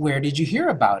ask, where did you hear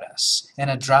about us? And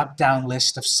a drop-down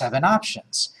list of 7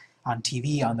 options. On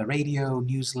TV, on the radio,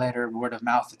 newsletter, word of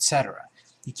mouth, etc.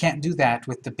 You can't do that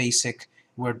with the basic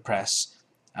WordPress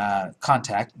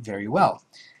contact very well.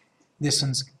 This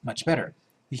one's much better.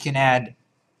 You can add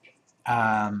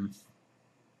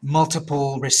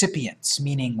multiple recipients,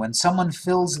 meaning when someone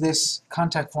fills this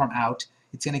contact form out,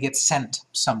 it's going to get sent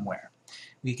somewhere.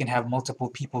 We can have multiple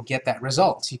people get that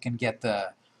result. You can get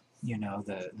the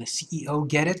CEO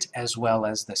get it, as well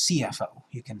as the CFO.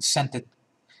 You can send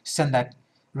that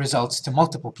results to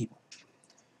multiple people.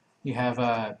 You have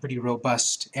a pretty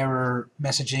robust error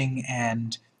messaging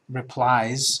and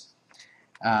replies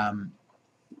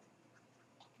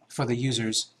for the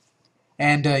users,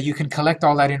 and you can collect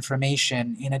all that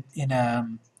information in a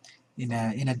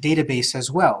database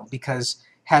as well, because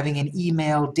having an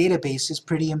email database is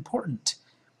pretty important.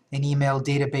 An email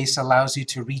database allows you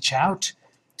to reach out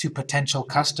to potential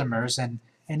customers and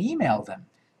email them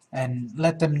and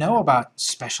let them know about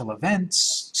special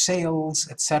events, sales,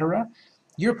 etc.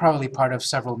 You're probably part of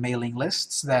several mailing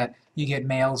lists that you get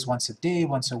mails once a day,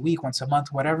 once a week, once a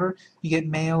month, whatever. You get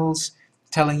mails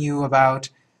telling you about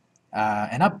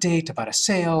an update, about a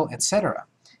sale, etc.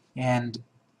 And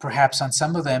perhaps on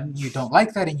some of them you don't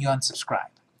like that and you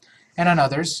unsubscribe. And on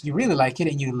others you really like it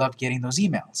and you love getting those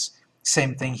emails.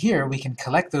 Same thing here, we can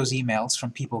collect those emails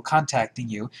from people contacting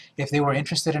you. If they were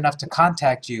interested enough to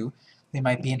contact you, they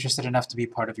might be interested enough to be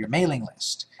part of your mailing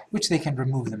list, which they can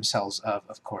remove themselves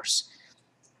of course.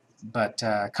 But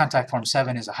Contact Form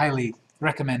 7 is a highly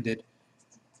recommended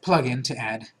plugin to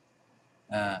add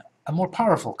a more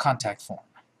powerful contact form.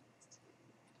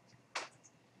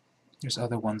 There's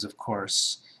other ones, of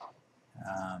course.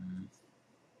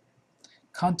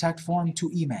 Contact form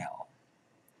to email.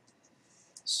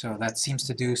 So that seems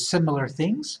to do similar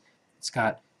things. It's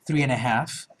got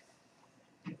 3.5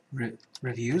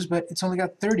 reviews, but it's only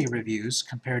got 30 reviews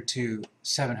compared to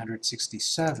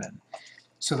 767.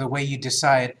 So the way you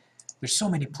decide, there's so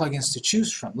many plugins to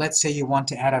choose from. Let's say you want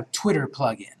to add a Twitter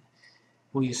plugin.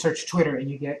 Well, you search Twitter and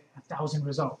you get 1,000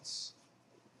 results.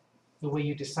 The way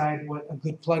you decide what a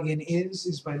good plugin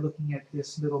is by looking at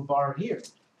this little bar here.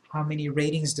 How many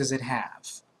ratings does it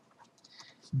have?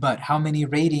 But how many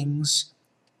ratings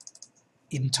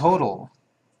in total?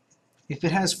 If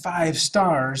it has 5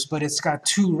 stars, but it's got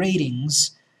 2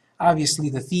 ratings, obviously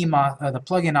the the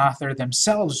plugin author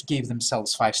themselves gave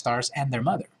themselves 5 stars and their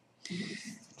mother.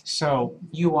 So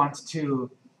you want to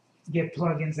get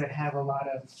plugins that have a lot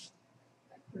of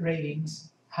ratings,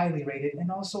 highly rated,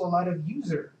 and also a lot of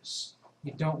users.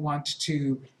 You don't want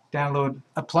to download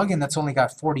a plugin that's only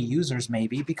got 40 users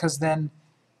maybe, because then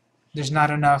there's not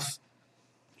enough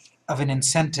of an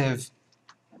incentive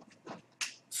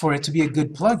for it to be a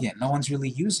good plugin. No one's really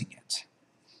using it.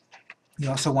 You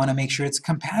also want to make sure it's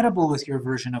compatible with your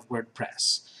version of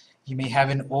WordPress. You may have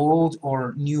an old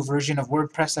or new version of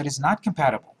WordPress that is not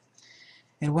compatible.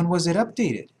 And when was it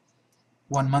updated?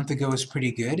 1 month ago is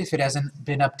pretty good. If it hasn't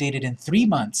been updated in 3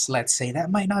 months, let's say,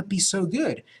 that might not be so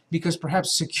good, because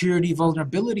perhaps security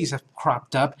vulnerabilities have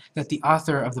cropped up that the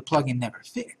author of the plugin never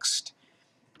fixed.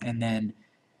 And then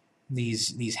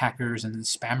these hackers and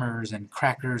spammers and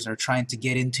crackers are trying to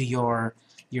get into your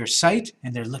site,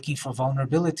 and they're looking for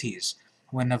vulnerabilities.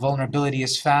 When a vulnerability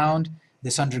is found,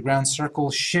 this underground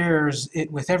circle shares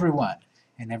it with everyone,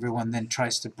 and everyone then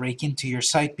tries to break into your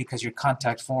site because your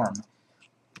contact form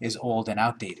is old and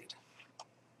outdated.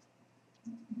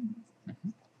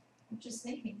 I'm just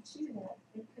thinking too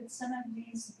that could some of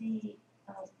these be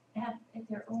have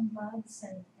their own bugs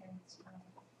and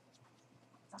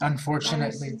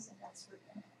Unfortunately, viruses and that sort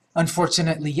of thing.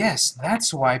 Unfortunately, yes.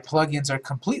 That's why plugins are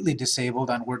completely disabled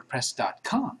on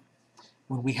WordPress.com.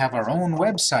 When we have our own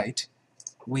website,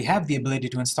 we have the ability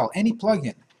to install any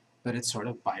plugin, but it's sort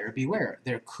of buyer beware.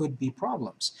 There could be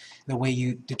problems. The way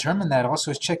you determine that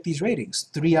also is check these ratings.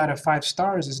 3 out of 5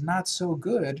 stars is not so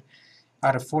good.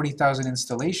 Out of 40,000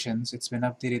 installations, it's been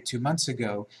updated 2 months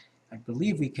ago. I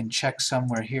believe we can check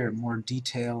somewhere here, more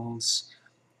details.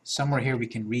 Somewhere here we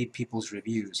can read people's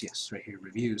reviews. Yes, right here,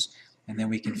 reviews. And then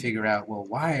we can figure out, well,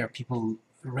 why are people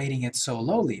rating it so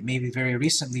lowly? Maybe very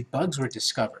recently bugs were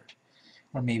discovered.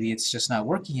 Or maybe it's just not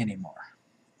working anymore.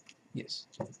 Yes?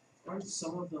 Aren't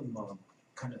some of them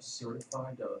kind of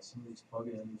certified? Some of these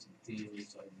plugins and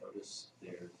themes, I noticed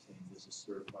they're saying this is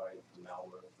certified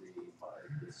malware-free by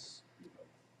this, you know,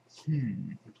 they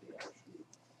actually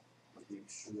make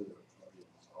sure their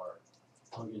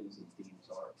plugins and themes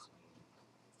are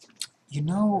clean. You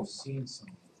know, I've seen some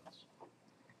of those.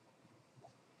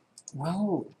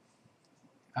 well,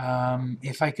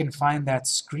 if I can find that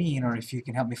screen, or if you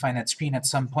can help me find that screen at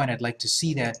some point, I'd like to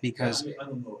see that because I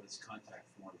don't know if it's contact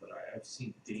form, but I've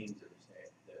seen themes that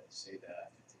say that. I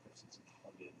think I've seen some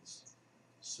plugins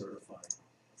certified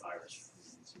virus-free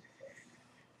and stuff like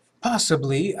that.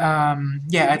 possibly, If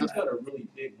yeah, you've got a really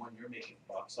big one you're making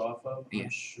bucks off of, Yeah. I'm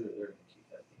sure they're gonna keep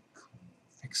that thing clean.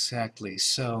 exactly.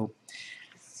 So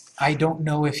I don't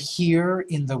know if here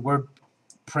in the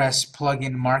WordPress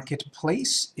plugin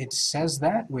marketplace it says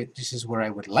that. This is where I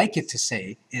would like it to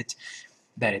say it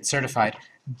that it's certified.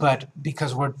 But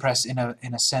because WordPress in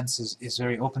a sense is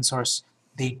very open source,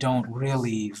 they don't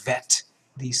really vet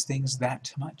these things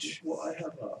that much. Well, I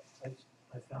found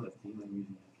a theme I'm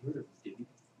using. Have you heard of Divi?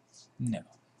 No.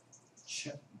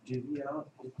 Check Divi out.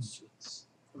 It's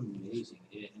amazing,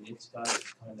 and it's got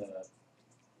its kind of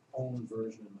own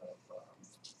version of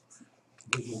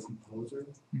Visual Composer,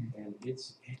 and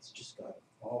it's just got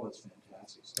all this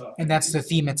fantastic stuff. And that's the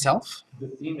theme itself? The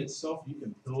theme itself, you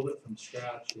can build it from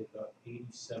scratch. They've got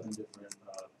 87 different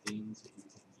themes that you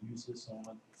can use this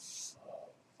on,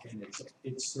 and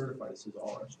it's certified. It says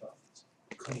all our stuff. It's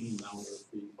clean,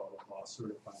 malware-free, blah blah blah,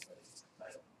 certified by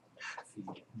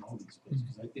McAfee and all these places.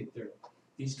 Because I think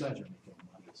these guys are making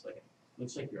money. It's like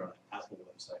looks like you're on an Apple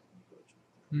website when you go to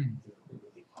it. They're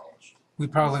really polished. We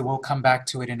probably will come back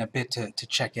to it in a bit to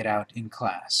check it out in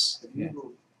class. Have you ever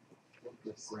worked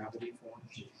with Gravity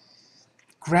Forms?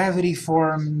 Gravity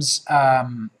Forms,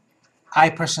 I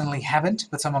personally haven't,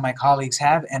 but some of my colleagues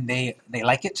have, and they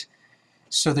like it.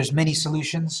 So there's many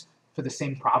solutions for the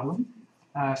same problem.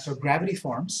 So Gravity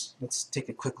Forms, let's take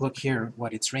a quick look here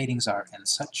what its ratings are and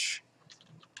such.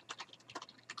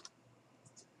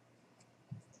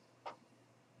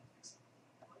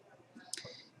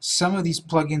 Some of these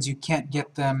plugins, you can't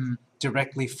get them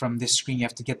directly from this screen. You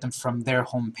have to get them from their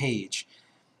home page.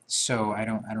 So I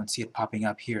don't see it popping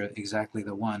up here exactly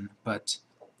the one, but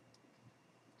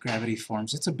Gravity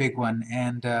Forms, it's a big one,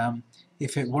 and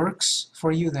if it works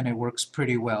for you, then it works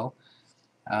pretty well.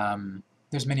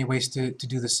 There's many ways to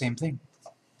do the same thing.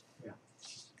 Yeah.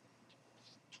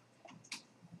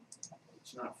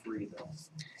 It's not free though.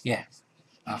 Yeah,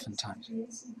 oftentimes. It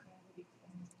is in Gravity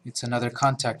form. It's another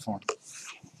contact form.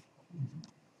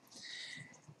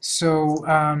 So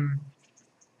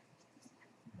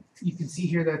you can see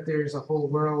here that there's a whole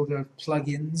world of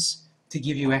plugins to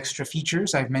give you extra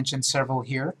features. I've mentioned several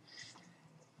here.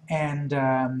 And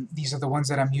these are the ones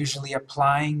that I'm usually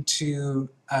applying to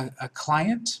a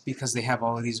client because they have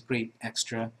all of these great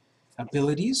extra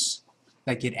abilities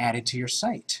that get added to your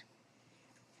site.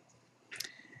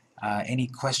 Any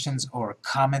questions or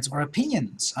comments or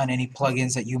opinions on any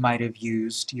plugins that you might have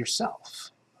used yourself?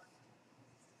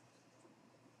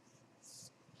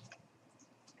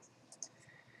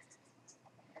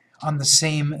 On the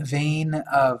same vein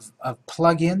of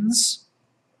plugins,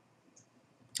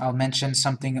 I'll mention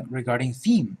something regarding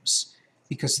themes,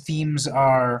 because themes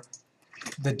are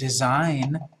the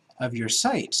design of your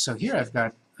site. So here I've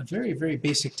got a very, very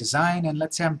basic design, and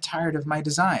let's say I'm tired of my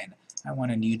design. I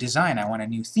want a new design, I want a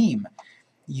new theme.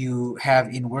 You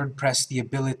have in WordPress the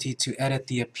ability to edit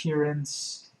the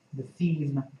appearance, the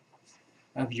theme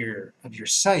of your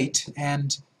site,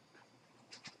 and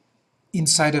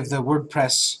inside of the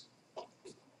WordPress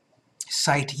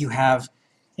site you have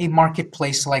a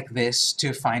marketplace like this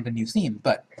to find a new theme.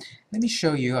 But let me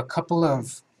show you a couple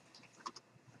of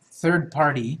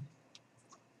third-party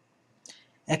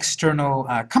external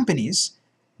companies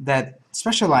that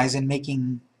specialize in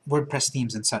making WordPress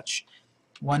themes and such.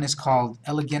 One is called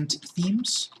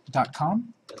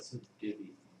elegantthemes.com. That's a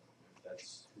Divi.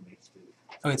 That's who makes Divi.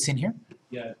 Oh, it's in here?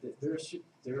 Yeah, they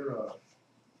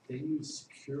use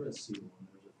SecuriSeal, and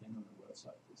there's a thing on their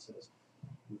website that says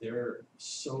they're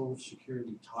so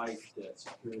security tight that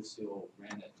SecuriSeal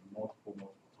ran it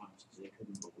multiple times because they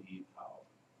couldn't believe how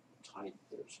tight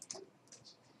their security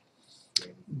is.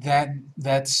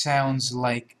 That sounds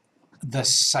like the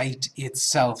site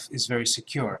itself is very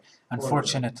secure.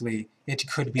 Unfortunately, it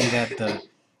could be that the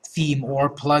theme or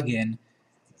plugin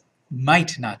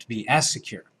might not be as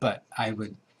secure, but I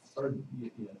would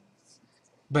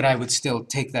still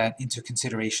take that into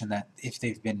consideration, that if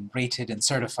they've been rated and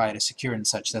certified as secure and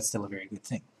such, that's still a very good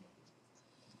thing.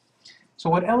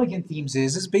 So what Elegant Themes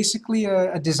is basically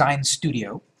a design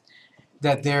studio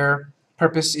that their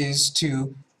purpose is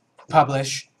to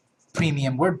publish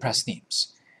premium WordPress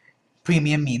themes.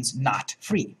 Premium means not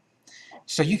free.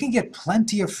 So you can get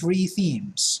plenty of free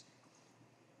themes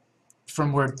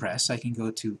from WordPress. I can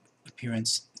go to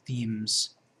Appearance,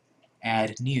 Themes,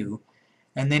 Add New,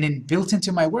 and then built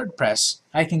into my WordPress,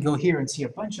 I can go here and see a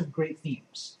bunch of great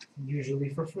themes, usually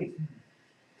for free.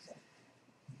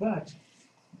 But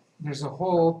there's a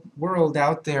whole world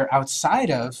out there outside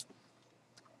of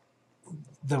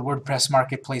the WordPress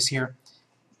marketplace here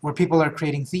where people are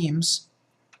creating themes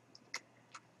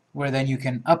where then you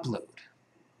can upload.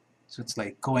 So it's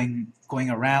like going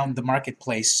around the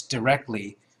marketplace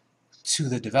directly to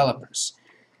the developers.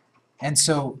 And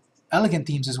so Elegant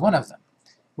Themes is one of them.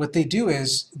 What they do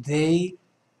is they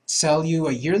sell you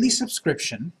a yearly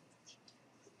subscription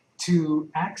to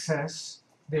access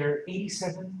their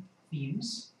 87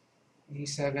 themes.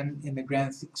 87 in the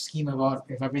grand scheme of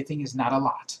everything is not a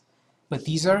lot. But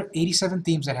these are 87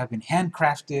 themes that have been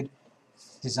handcrafted,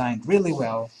 designed really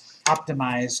well,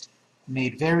 optimized,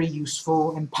 made very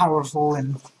useful and powerful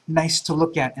and nice to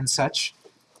look at and such.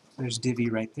 There's Divi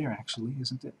right there, actually,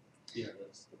 isn't it? Yeah,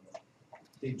 that's the one.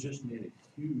 They just made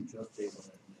a huge update on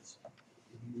it, and it's,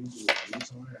 if you use the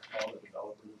release on it, all the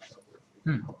developers and stuff are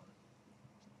freaking out.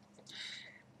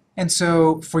 And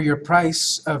so for your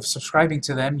price of subscribing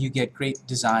to them, you get great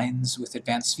designs with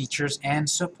advanced features and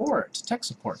support, tech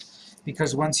support.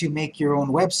 Because once you make your own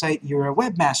website, you're a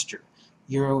webmaster.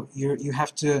 You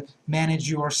have to manage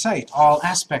your site, all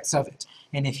aspects of it.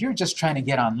 And if you're just trying to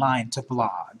get online to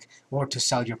blog or to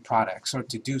sell your products or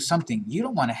to do something, you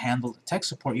don't want to handle the tech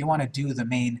support. You want to do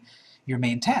your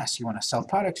main task. You want to sell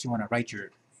products. You want to write your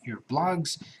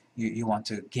blogs. You want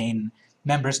to gain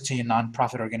members to your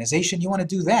nonprofit organization. You want to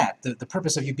do that. The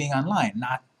purpose of you being online,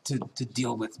 not to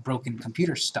deal with broken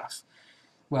computer stuff.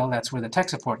 Well, that's where the tech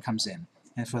support comes in.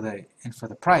 And for the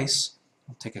price,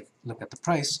 we'll take a look at the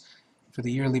price. For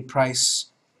the yearly price,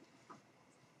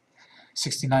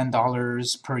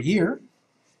 $69 per year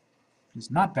is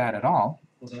not bad at all.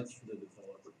 Well, that's for the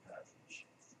developer package.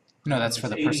 No, that's for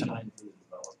the It's personal. 89 for the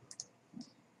developer.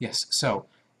 Yes, so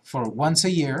for once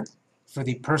a year, for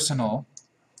the personal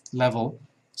level,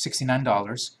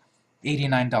 $69,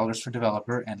 $89 for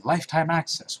developer, and lifetime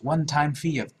access, one-time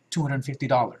fee of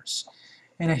 $250.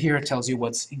 And here it tells you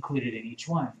what's included in each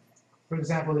one. For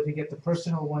example, if you get the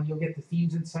personal one, you'll get the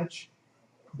themes and such,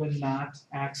 but not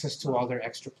access to all their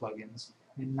extra plugins,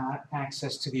 and not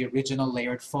access to the original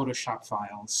layered Photoshop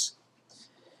files.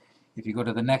 If you go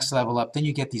to the next level up, then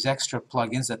you get these extra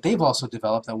plugins that they've also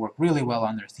developed that work really well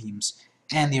on their themes,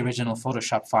 and the original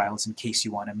Photoshop files in case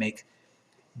you want to make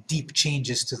deep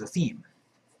changes to the theme.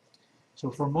 So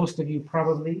for most of you,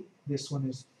 probably, this one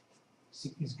is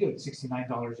good,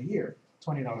 $69 a year,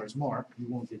 $20 more. You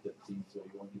won't get that theme, so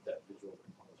you won't get that visual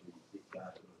composer. You get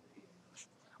that.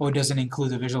 Oh, it doesn't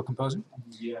include the Visual Composer?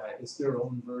 Yeah, it's their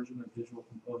own version of Visual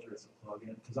Composer as a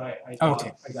plugin. Because I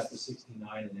Okay. I got the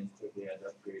 69 and then quickly had to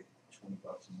upgrade $20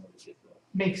 more to get the.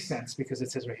 Makes sense, because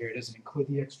it says right here it doesn't include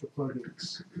the extra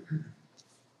plugins.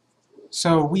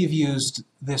 So we've used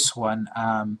this one.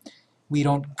 We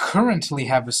don't currently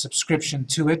have a subscription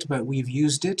to it, but we've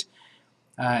used it,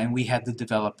 and we had the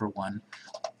developer one.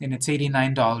 And it's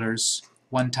 $89,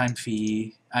 one-time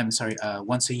fee,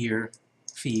 once a year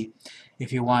fee.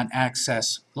 If you want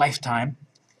access lifetime,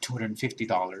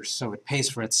 $250, so it pays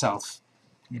for itself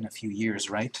in a few years,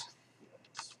 right?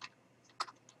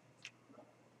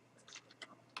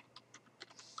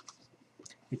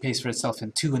 It pays for itself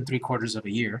in 2 3/4 of a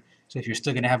year. So if you're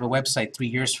still going to have a website 3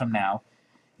 years from now,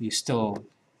 you still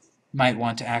might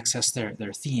want to access their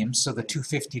themes, so the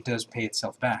 $250 does pay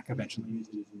itself back eventually. You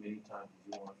can use it as many times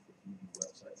as you want for as many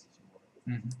websites as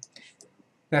you want.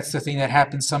 That's the thing that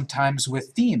happens sometimes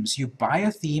with themes. You buy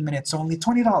a theme and it's only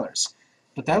 $20.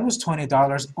 But that was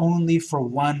 $20 only for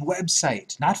one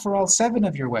website, not for all 7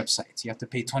 of your websites. You have to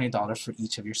pay $20 for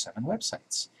each of your 7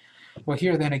 websites. Well,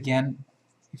 here then again,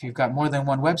 if you've got more than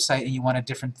one website and you want a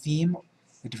different theme,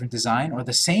 a different design, or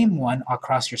the same one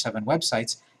across your 7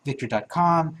 websites,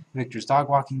 Victor.com,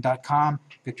 VictorsDogWalking.com,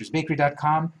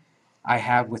 VictorsBakery.com, I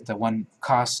have, with the one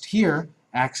cost here,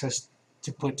 access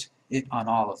to put it on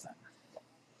all of them.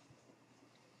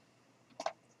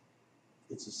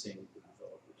 It's the same for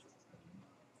developers.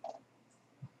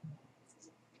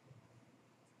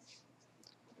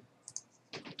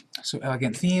 So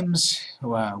Elegant Themes,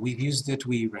 we've used it,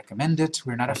 we recommend it.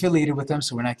 We're not affiliated with them,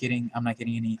 so I'm not getting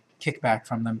any kickback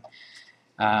from them.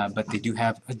 But they do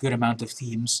have a good amount of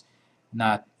themes.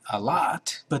 Not a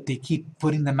lot, but they keep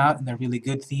putting them out, and they're really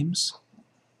good themes.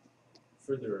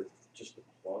 For just to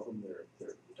plug them,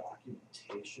 their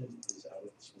documentation is out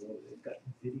of this world. They've got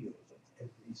videos of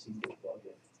every single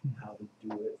plugin. how to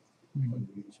do it on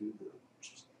YouTube or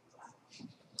just.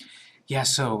 Yeah,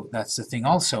 so that's the thing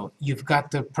also. You've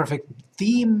got the perfect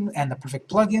theme and the perfect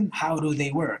plugin. How do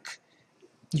they work?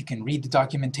 You can read the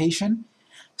documentation.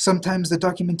 Sometimes the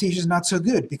documentation is not so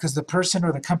good because the person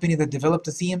or the company that developed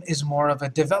the theme is more of a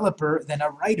developer than a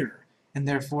writer, and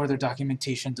therefore their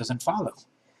documentation doesn't follow.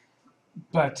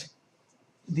 But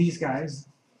these guys,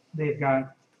 they've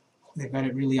got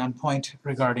it really on point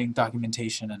regarding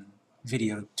documentation and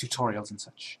video tutorials and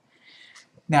such.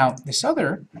 Now, this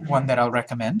other one that I'll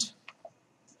recommend,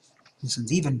 this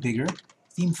one's even bigger,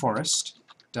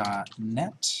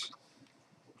 themeforest.net.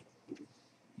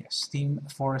 Yes,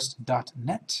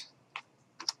 themeforest.net.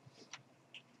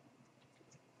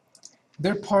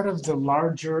 They're part of the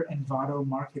larger Envato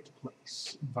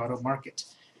marketplace, Envato Market,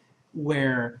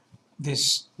 where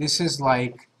this is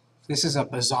a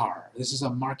bazaar. This is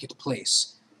a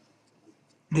marketplace.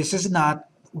 This is not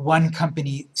one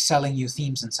company selling you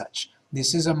themes and such.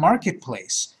 This is a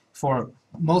marketplace for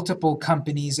multiple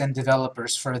companies and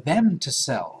developers for them to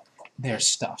sell their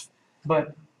stuff.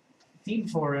 But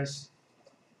ThemeForest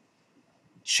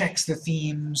checks the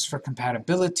themes for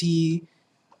compatibility,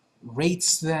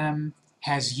 rates them,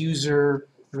 has user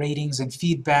ratings and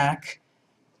feedback.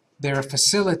 They're a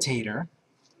facilitator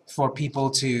for people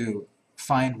to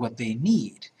find what they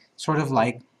need. Sort of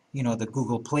like, you know, the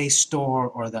Google Play Store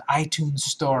or the iTunes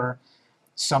Store.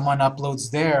 Someone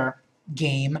uploads their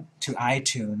game to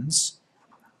iTunes.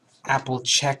 Apple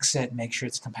checks it, makes sure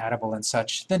it's compatible and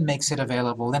such, then makes it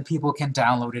available, then people can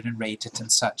download it and rate it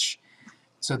and such.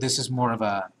 So this is more of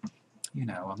a, you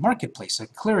know, a marketplace, a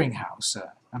clearinghouse,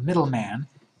 a middleman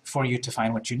for you to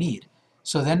find what you need.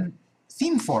 So then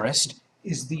ThemeForest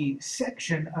is the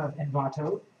section of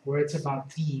Envato where it's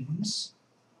about themes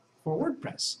for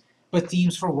WordPress. But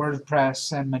themes for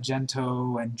WordPress and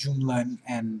Magento and Joomla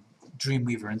and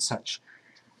Dreamweaver and such.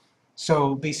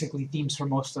 So basically themes for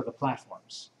most of the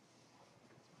platforms.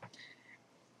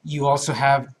 You also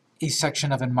have a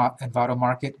section of Envato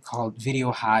Market called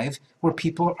Video Hive where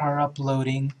people are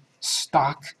uploading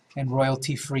stock and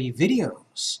royalty-free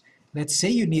videos. Let's say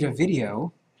you need a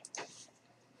video.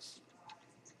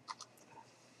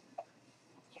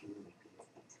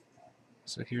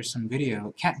 So here's some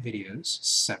video, cat videos,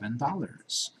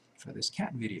 $7 for this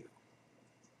cat video.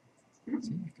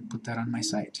 See, I can put that on my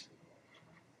site.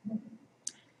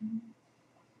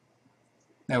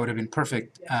 That would have been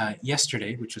perfect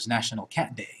yesterday, which was National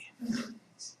Cat Day.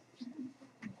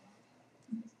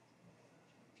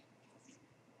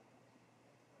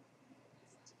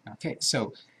 Okay,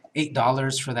 so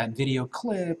 $8 for that video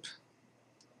clip,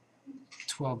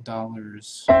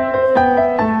 $12.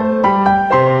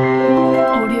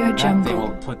 Audio Jungle. They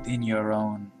will put in your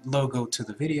own logo to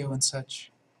the video and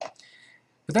such.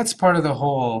 But that's part of the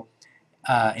whole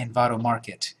Envato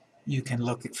market. You can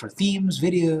look for themes,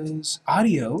 videos,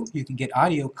 audio. You can get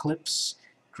audio clips,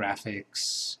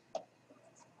 graphics,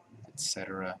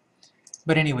 etc.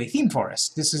 But anyway,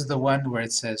 ThemeForest. This is the one where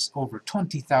it says over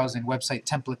 20,000 website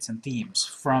templates and themes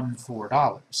from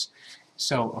 $4.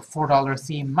 So a $4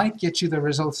 theme might get you the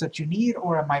results that you need,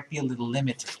 or it might be a little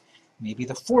limited. Maybe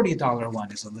the $40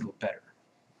 one is a little better.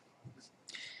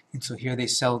 And so here they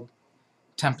sell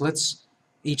templates,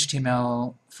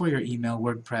 HTML for your email,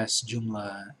 WordPress,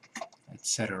 Joomla,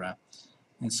 etc.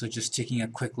 And so just taking a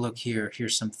quick look here,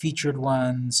 here's some featured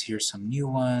ones, here's some new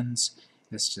ones.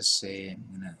 Let's just say,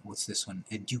 what's this one?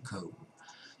 Educo.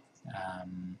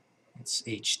 It's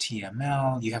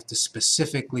HTML. You have to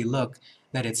specifically look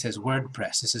that it says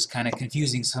WordPress. This is kind of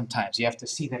confusing sometimes. You have to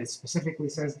see that it specifically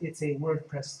says it's a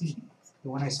WordPress theme. The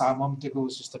one I saw a moment ago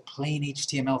was just a plain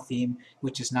HTML theme,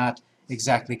 which is not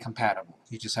exactly compatible.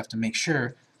 You just have to make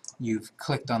sure you've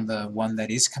clicked on the one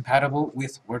that is compatible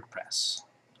with WordPress.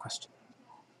 Question?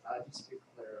 Just to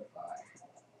clarify,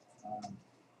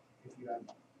 if you have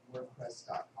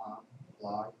WordPress.com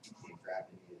blog, you can't grab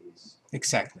any of these.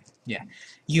 Exactly. Yeah.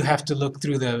 You have to look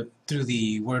through the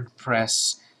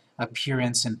WordPress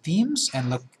appearance and themes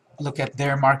and look at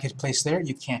their marketplace there.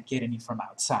 You can't get any from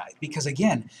outside. Because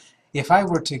again, if I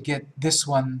were to get this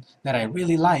one that I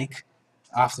really like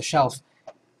off the shelf,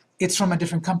 it's from a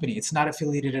different company. It's not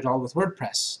affiliated at all with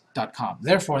WordPress.com.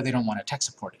 Therefore, they don't want to tech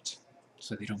support it.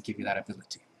 So they don't give you that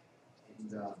ability.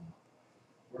 And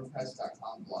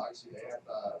WordPress.com blogs, do they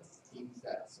have themes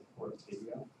that support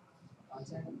video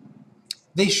content?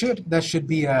 They should. That should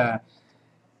be a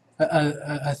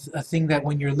thing that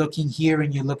when you're looking here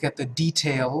and you look at the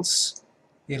details,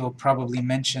 it'll probably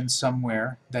mention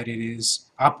somewhere that it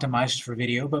is optimized for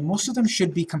video, but most of them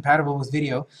should be compatible with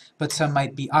video, but some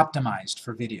might be optimized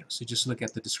for video. So just look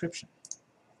at the description.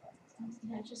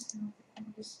 Yeah, just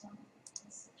I'm just on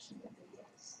the section of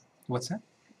videos. What's that?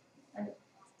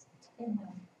 In,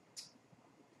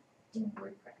 in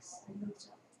WordPress, I looked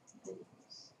up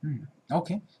videos.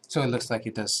 Okay, so it looks like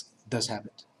it does have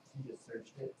it. You just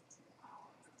searched it.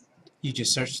 You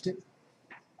just searched it?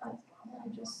 I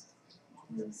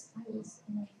was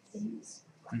in a phase,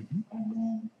 Mm-hmm. and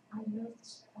then I looked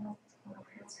at,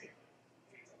 what's it?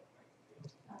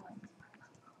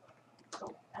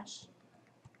 Oh, actually,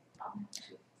 I'll have to.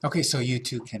 Okay, so you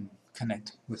two can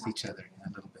connect with each other a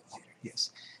little bit later.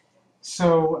 Yes.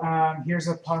 So here's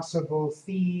a possible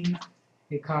theme.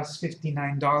 It costs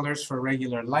 $59 for a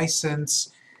regular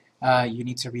license. You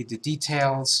need to read the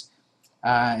details.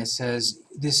 It says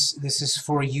this is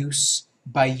for use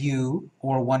by you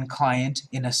or one client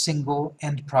in a single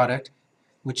end product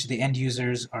which the end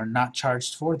users are not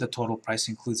charged for. The total price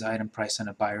includes item price and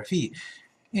a buyer fee.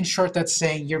 In short, that's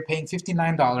saying you're paying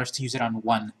 $59 to use it on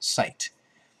one site.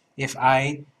 If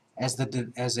I, as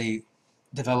a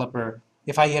developer,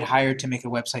 if I get hired to make a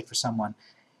website for someone,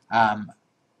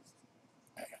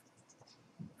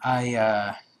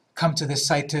 I come to this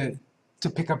site to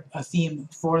pick up a theme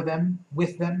for them,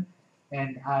 with them,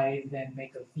 and I then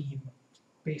make a theme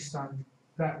based on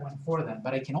that one for them.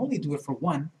 But I can only do it for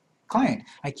one client.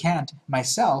 I can't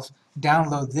myself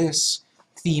download this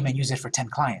theme and use it for 10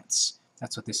 clients.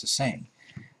 That's what this is saying.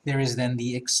 There is then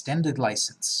the extended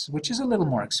license, which is a little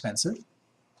more expensive.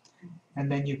 And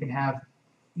then you can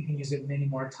use it many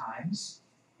more times.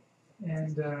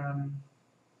 And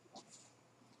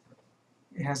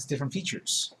it has different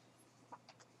features.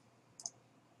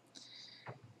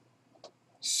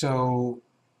 So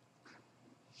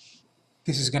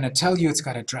this is going to tell you it's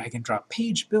got a drag and drop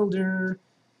page builder,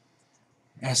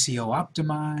 SEO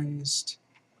optimized.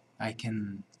 I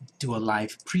can do a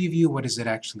live preview. What does it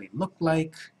actually look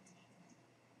like?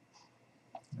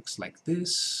 Looks like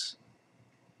this,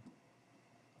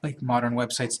 like modern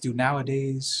websites do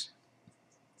nowadays.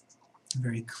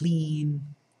 Very clean.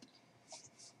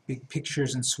 Big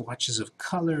pictures and swatches of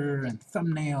color and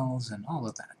thumbnails and all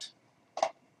of that.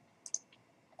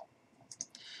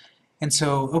 And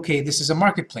so, okay, this is a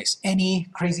marketplace. Any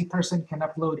crazy person can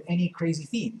upload any crazy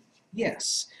theme.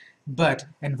 Yes, but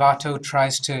Envato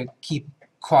tries to keep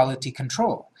quality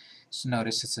control. So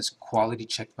notice it says quality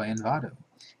checked by Envato.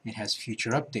 It has future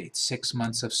updates, 6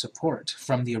 months of support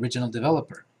from the original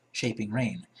developer, Shaping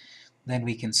Rain. Then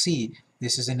we can see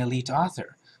this is an elite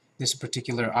author. This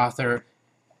particular author,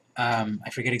 I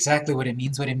forget exactly what it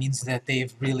means, but it means that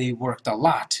they've really worked a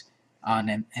lot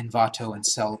on Envato and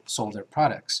sold their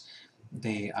products.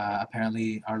 They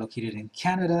apparently are located in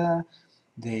Canada.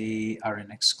 They are an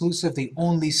exclusive. They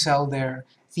only sell their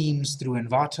themes through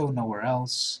Envato, nowhere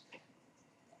else.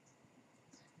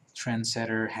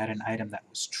 Trendsetter had an item that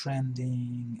was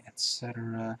trending,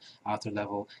 etc. Author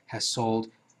level has sold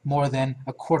more than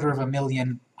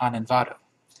 250,000 on Envato.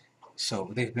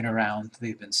 So they've been around,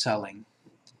 they've been selling,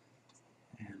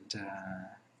 and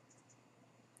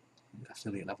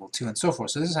affiliate level 2 and so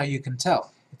forth. So this is how you can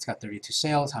tell. It's got 32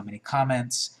 sales, how many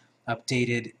comments,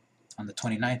 updated on the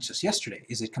 29th, just yesterday.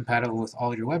 Is it compatible with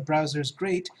all your web browsers?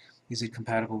 Great. Is it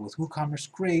compatible with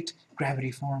WooCommerce? Great. Gravity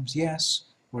Forms? Yes.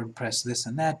 WordPress this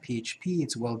and that, PHP,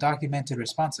 it's well documented,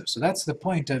 responsive. So that's the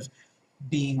point of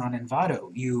being on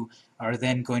Envato. You are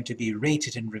then going to be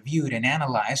rated and reviewed and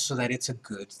analyzed so that it's a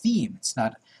good theme. It's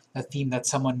not a theme that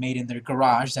someone made in their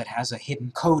garage that has a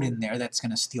hidden code in there that's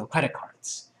going to steal credit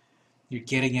cards. You're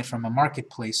getting it from a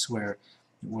marketplace where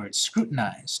it's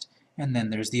scrutinized. And then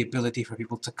there's the ability for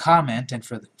people to comment and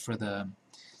for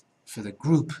the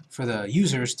group, for the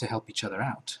users to help each other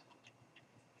out.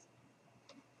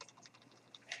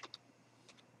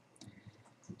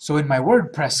 So in my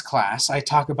WordPress class, I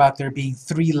talk about there being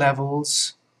 3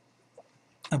 levels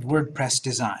of WordPress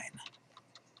design.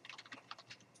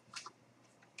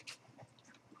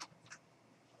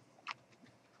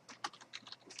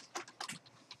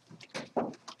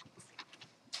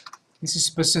 This is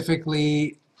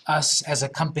specifically us as a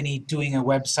company doing a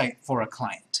website for a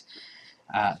client.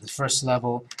 The first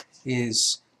level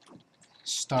is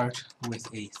start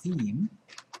with a theme,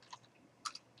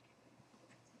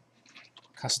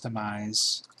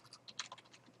 customize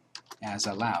as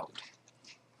allowed.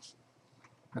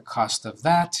 The cost of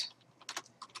that,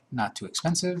 not too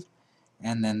expensive.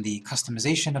 And then the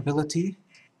customization ability,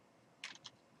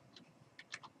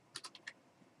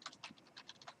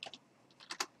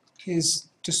 is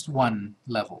just 1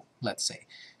 level, let's say.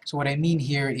 So what I mean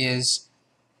here is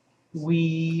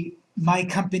my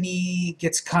company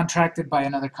gets contracted by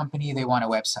another company, they want a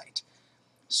website.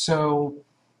 So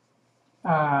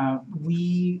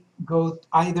we go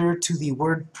either to the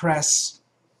WordPress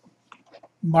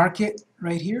market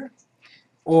right here,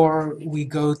 or we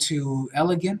go to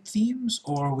Elegant Themes,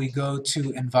 or we go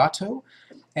to Envato,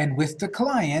 and with the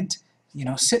client, you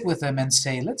know, sit with them and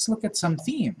say, let's look at some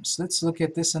themes, let's look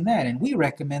at this and that, and we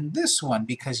recommend this one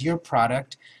because your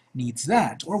product needs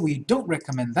that, or we don't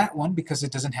recommend that one because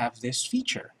it doesn't have this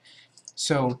feature.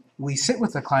 So we sit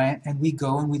with the client and we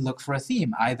go and we look for a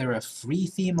theme, either a free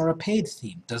theme or a paid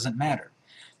theme, doesn't matter.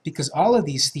 Because all of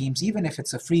these themes, even if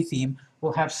it's a free theme,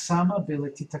 will have some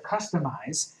ability to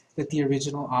customize that the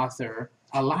original author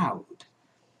allowed.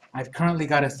 I've currently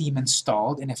got a theme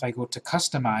installed, and if I go to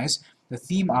customize, the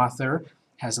theme author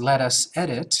has let us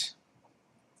edit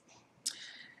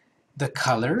the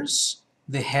colors,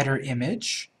 the header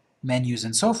image, menus,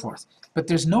 and so forth. But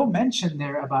there's no mention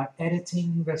there about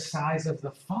editing the size of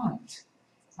the font.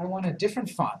 I want a different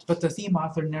font, but the theme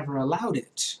author never allowed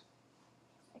it.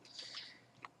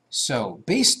 So,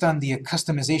 based on the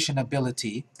customization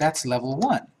ability, that's level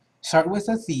 1. Start with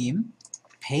a theme,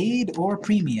 paid or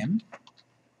premium,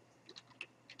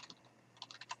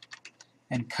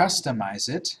 and customize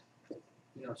it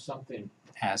You know, something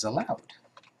as allowed.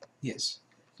 Yes?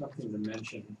 something to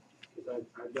mention, because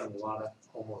I've done a lot of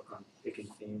homework on picking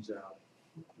themes out,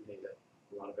 made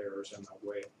a lot of errors on my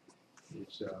way,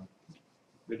 is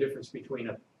the difference between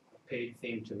a paid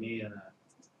theme to me and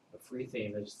a free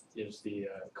theme is the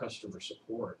customer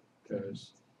support,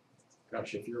 because,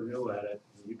 gosh, if you're new at it,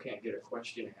 and you can't get a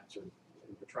question answered,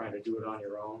 and you're trying to do it on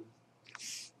your own,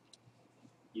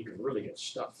 you can really get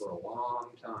stuck for a long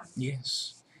time.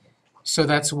 Yes. So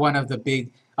that's one of the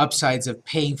big upsides of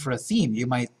paying for a theme. You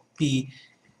might be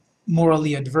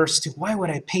morally adverse to, why would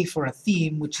I pay for a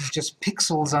theme which is just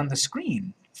pixels on the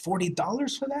screen?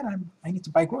 $40 for that? I need to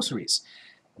buy groceries.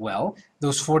 Well,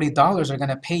 those $40 are going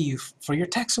to pay you for your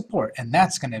tech support, and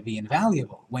that's going to be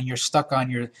invaluable. When you're stuck on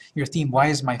your theme, why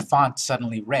is my font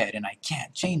suddenly red and I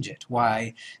can't change it?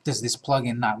 Why does this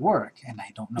plugin not work? And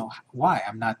I don't know why.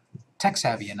 I'm not tech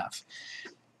savvy enough.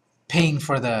 Paying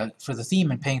for the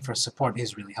theme and paying for support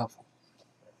is really helpful.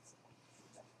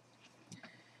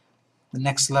 The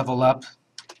next level up,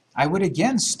 I would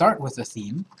again start with a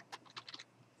theme,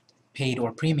 paid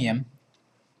or premium,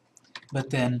 but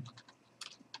then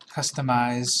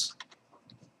customize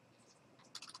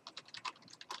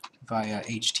via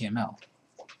HTML.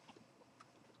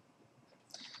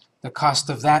 The cost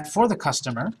of that for the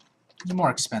customer is more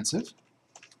expensive,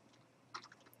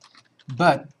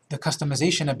 but the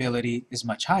customization ability is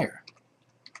much higher.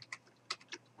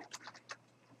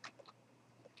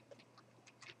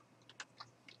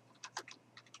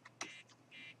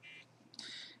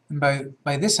 And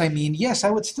by this I mean, yes, I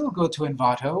would still go to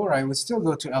Envato, or I would still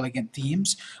go to Elegant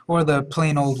Themes, or the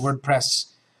plain old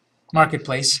WordPress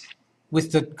marketplace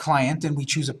with the client, and we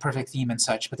choose a perfect theme and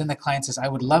such. But then the client says, I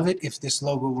would love it if this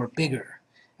logo were bigger.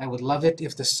 I would love it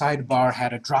if the sidebar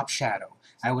had a drop shadow.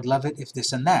 I would love it if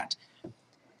this and that.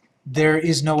 There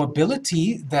is no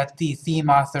ability that the theme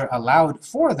author allowed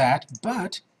for that,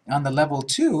 but on the level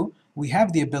 2, we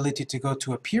have the ability to go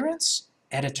to Appearance,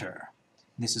 Editor.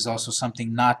 This is also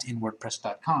something not in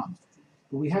WordPress.com.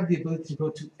 But we have the ability to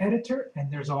go to Editor, and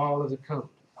there's all of the code.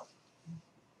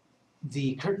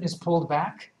 The curtain is pulled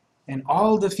back, and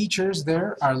all the features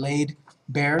there are laid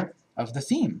bare of the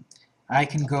theme. I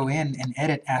can go in and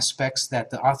edit aspects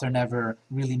that the author never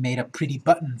really made a pretty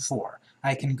button for.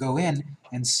 I can go in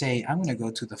and say, I'm going to go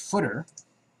to the footer,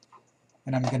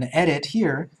 and I'm going to edit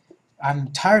here. I'm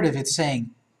tired of it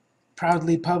saying,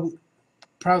 proudly powered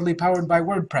by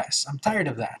WordPress. I'm tired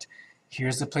of that.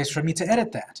 Here's the place for me to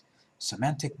edit that.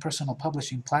 Semantic Personal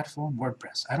Publishing Platform,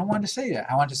 WordPress. I don't want to say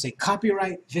that. I want to say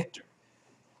copyright Victor.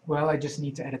 Well, I just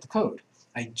need to edit the code.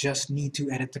 I just need to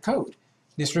edit the code.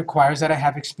 This requires that I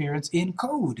have experience in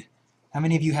code. How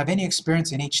many of you have any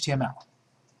experience in HTML?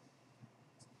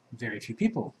 Very few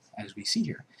people, as we see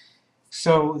here.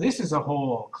 So this is a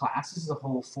whole class. This is a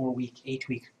whole 4-week,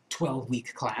 8-week,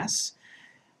 12-week class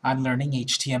on learning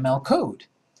HTML code.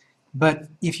 But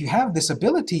if you have this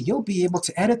ability, you'll be able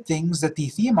to edit things that the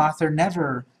theme author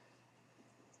never,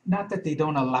 not that they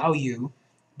don't allow you,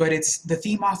 but it's the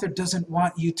theme author doesn't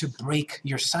want you to break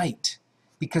your site,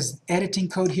 because editing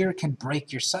code here can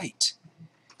break your site.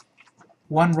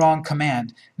 One wrong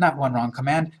command, not one wrong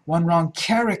command, one wrong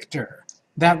character.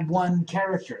 That one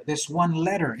character, this one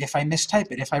letter, if I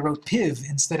mistype it, if I wrote piv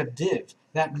instead of div,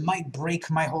 that might break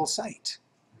my whole site.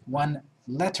 One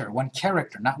letter, one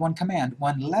character, not one command,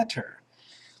 one letter.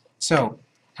 So,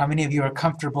 how many of you are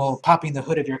comfortable popping the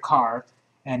hood of your car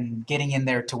and getting in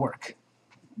there to work?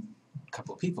 A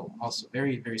couple of people, also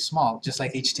very, very small, just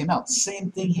like HTML. Same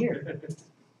thing here.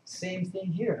 Same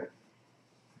thing here.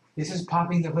 This is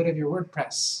popping the hood of your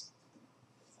WordPress.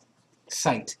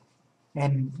 site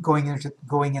and going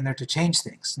in there to change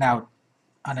things. Now,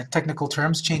 on a technical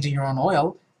terms, changing your own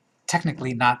oil,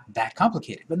 technically not that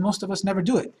complicated, but most of us never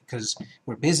do it because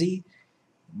we're busy,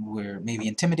 we're maybe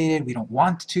intimidated, we don't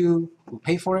want to, we'll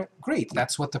pay for it. Great,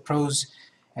 that's what the pros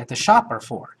at the shop are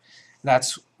for.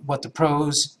 That's what the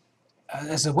pros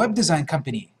as a web design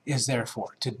company is there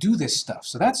for, to do this stuff.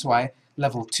 So that's why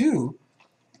level 2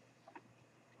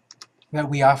 that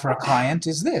we offer a client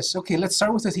is this. Okay, let's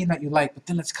start with a theme that you like, but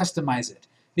then let's customize it.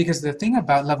 Because the thing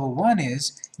about level 1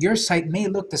 is your site may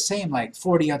look the same like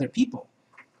 40 other people.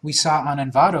 We saw on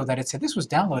Envato that it said this was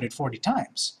downloaded 40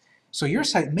 times. So your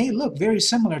site may look very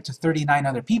similar to 39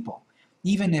 other people.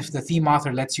 Even if the theme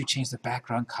author lets you change the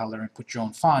background color and put your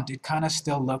own font, it kind of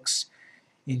still looks,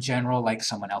 in general, like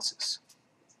someone else's.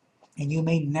 And you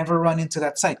may never run into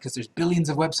that site because there's billions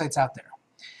of websites out there.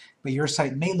 But your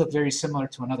site may look very similar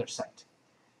to another site.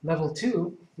 Level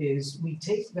 2 is we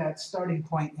take that starting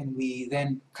point and we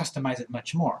then customize it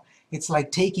much more. It's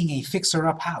like taking a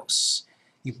fixer-up house.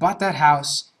 You bought that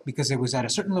house because it was at a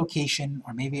certain location,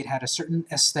 or maybe it had a certain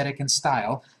aesthetic and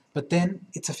style, but then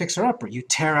it's a fixer-upper. You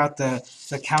tear out the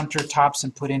countertops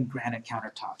and put in granite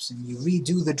countertops, and you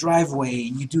redo the driveway,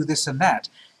 and you do this and that.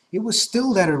 It was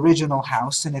still that original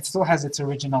house, and it still has its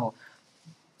original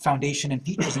foundation and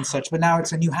features and such, but now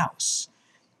it's a new house.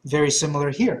 Very similar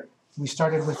here. We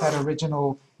started with that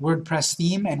original WordPress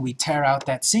theme, and we tear out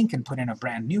that sink and put in a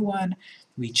brand new one.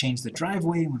 We change the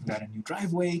driveway, and we've got a new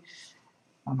driveway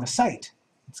on the site.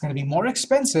 It's going to be more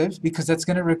expensive because that's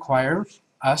going to require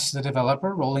us, the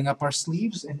developer, rolling up our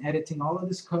sleeves and editing all of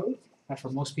this code that for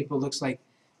most people looks like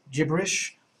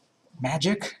gibberish,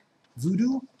 magic,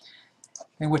 voodoo.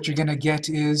 And what you're going to get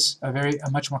is a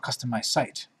much more customized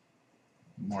site,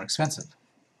 more expensive.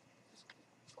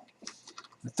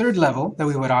 The third level that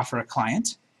we would offer a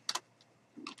client,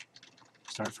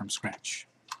 start from scratch,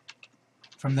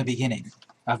 from the beginning,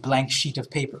 a blank sheet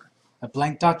of paper, a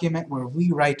blank document where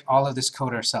we write all of this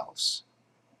code ourselves.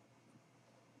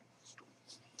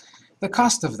 The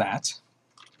cost of that,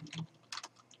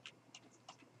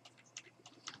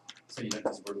 So you don't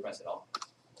use WordPress at all?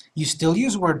 you still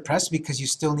use WordPress because you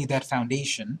still need that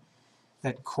foundation,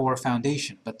 that core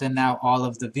foundation, but then now all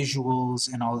of the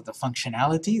visuals and all of the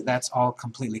functionality, that's all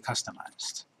completely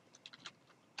customized.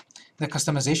 The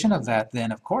customization of that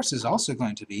then, of course, is also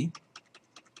going to be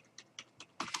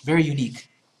very unique.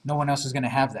 No one else is going to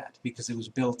have that because it was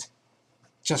built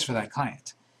just for that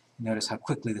client. Notice how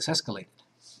quickly this escalated.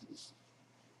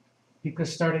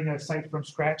 Because starting a site from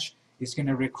scratch is going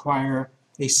to require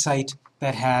a site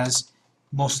that has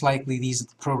most likely these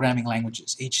programming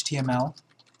languages: HTML,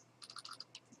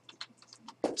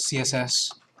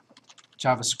 CSS,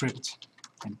 JavaScript,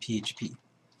 and PHP.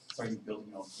 So are you building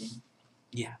your own theme?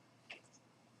 Yeah.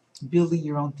 Building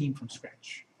your own theme from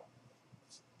scratch.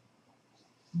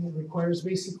 And it requires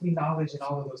basically knowledge in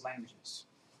all of those languages.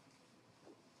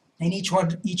 And each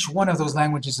one of those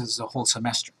languages is a whole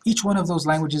semester. Each one of those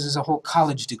languages is a whole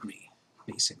college degree,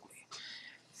 basically.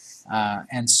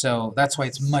 And so that's why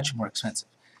it's much more expensive.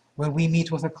 When we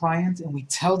meet with a client and we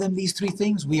tell them these 3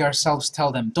 things, we ourselves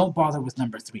tell them, don't bother with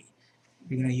number 3.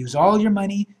 You're going to use all your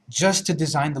money just to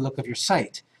design the look of your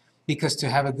site. Because to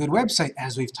have a good website,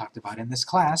 as we've talked about in this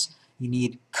class, you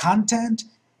need content,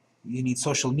 you need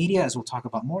social media, as we'll talk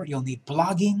about more, you'll need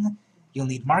blogging, you'll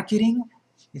need marketing.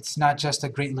 It's not just a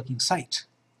great looking site.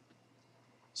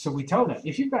 So we tell them,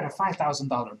 if you've got a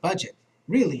 $5,000 budget,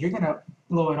 really, you're going to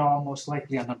blow it all most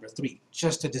likely on number 3,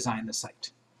 just to design the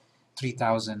site.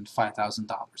 $3,000,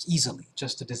 $5,000, easily,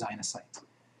 just to design a site.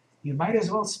 You might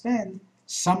as well spend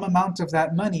some amount of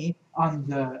that money on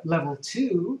the level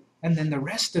 2, and then the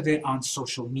rest of it on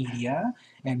social media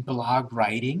and blog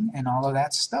writing and all of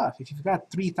that stuff. If you've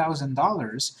got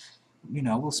 $3,000, you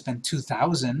know, we'll spend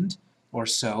 $2,000 or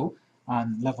so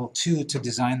on level 2 to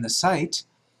design the site,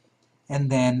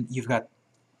 and then you've got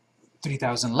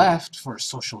 $3,000 left for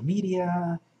social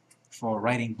media, for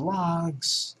writing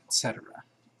blogs, etc.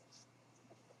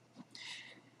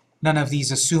 None of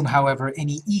these assume, however,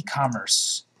 any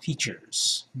e-commerce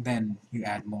features. Then you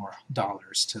add more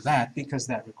dollars to that because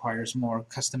that requires more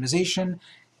customization,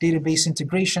 database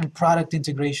integration, product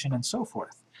integration, and so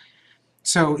forth.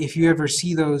 So if you ever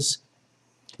see those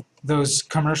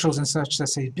commercials and such that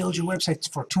say, build your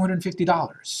website for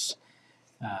 $250,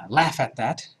 laugh at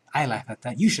that. I laugh at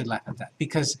that. You should laugh at that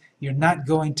because you're not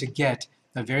going to get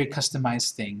a very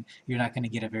customized thing. You're not going to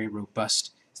get a very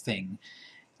robust thing.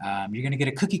 You're going to get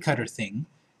a cookie cutter thing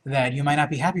that you might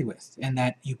not be happy with, and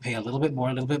that you pay a little bit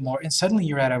more, and suddenly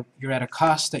you're at a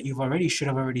cost that should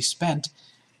have already spent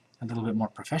a little bit more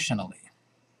professionally.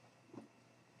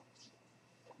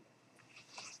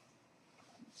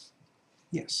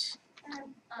 Yes.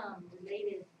 And,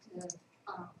 related to,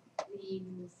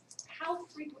 themes, how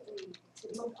frequently to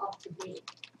look up to date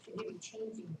should you be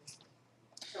changing these?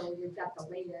 So you've got the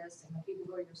latest, and when people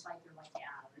go to your site, they're like,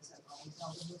 yeah, this is always, no,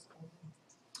 this is old.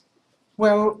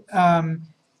 Well,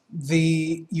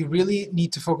 you really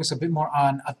need to focus a bit more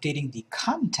on updating the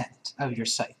content of your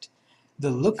site.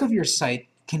 The look of your site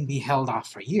can be held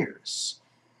off for years.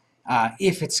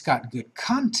 If it's got good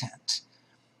content,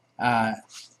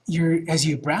 as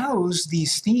you browse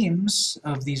these themes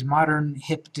of these modern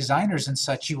hip designers and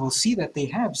such, you will see that they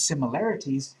have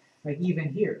similarities, like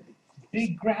even here.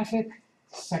 Big graphic,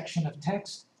 section of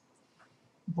text,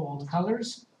 bold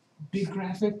colors, big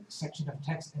graphic, section of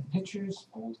text and pictures,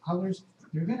 bold colors.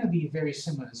 They're going to be very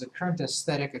similar. There's a current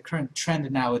aesthetic, a current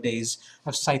trend nowadays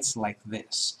of sites like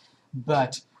this.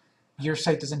 But your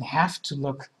site doesn't have to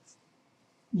look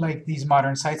like these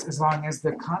modern sites as long as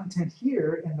the content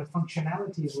here and the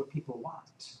functionality is what people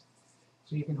want.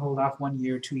 So you can hold off 1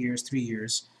 year, 2 years, 3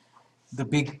 years. The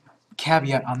big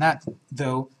caveat on that,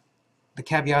 though, the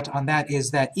caveat on that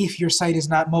is that if your site is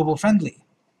not mobile friendly,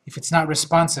 if it's not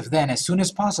responsive, then as soon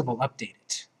as possible, update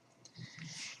it.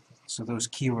 So those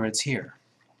keywords here.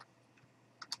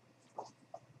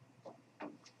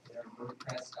 Their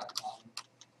WordPress.com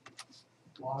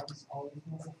blogs always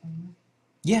mobile friendly?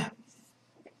 Yeah.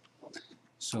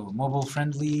 So mobile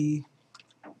friendly,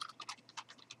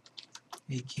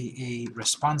 aka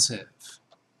responsive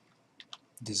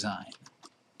design.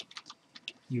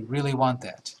 You really want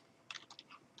that.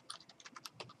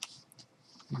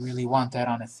 You really want that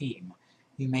on a theme.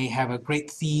 You may have a great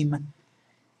theme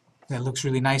that looks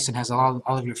really nice and has all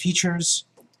of your features,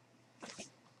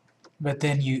 but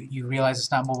then you realize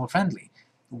it's not mobile friendly.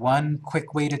 One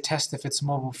quick way to test if it's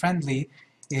mobile friendly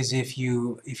is if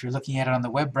you're looking at it on the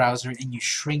web browser and you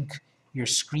shrink your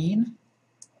screen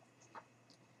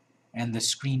and the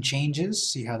screen changes.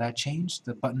 See how that changed?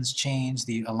 The buttons changed,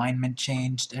 the alignment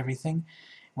changed, everything.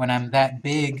 When I'm that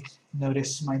big,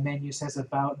 notice my menu says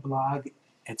about, blog,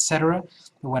 etc.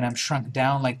 But when I'm shrunk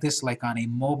down like this, like on a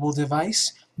mobile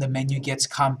device, the menu gets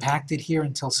compacted here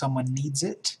until someone needs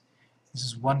it. This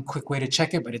is one quick way to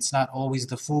check it, but it's not always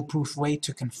the foolproof way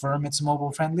to confirm it's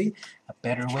mobile friendly. A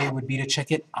better way would be to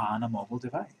check it on a mobile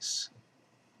device.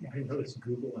 I noticed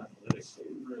Google Analytics, they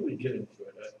really get into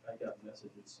it. I got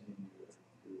messages saying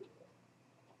you're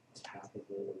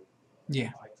tappable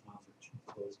Yeah. icons that you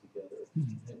close together.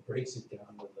 Mhm. And it breaks it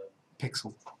down to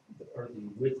Pixel. or the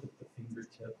width of the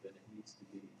fingertip, and it needs to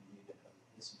be, you need to have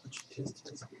this much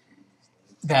distance between these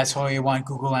things. That's why you want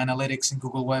Google Analytics and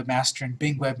Google Webmaster and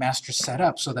Bing Webmaster set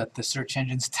up so that the search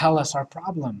engines tell us our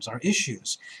problems, our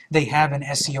issues. They have an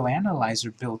SEO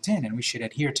analyzer built in, and we should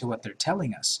adhere to what they're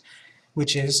telling us,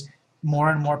 which is more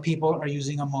and more people are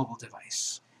using a mobile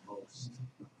device.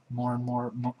 More and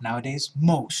more, nowadays,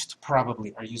 most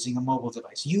probably are using a mobile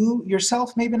device. You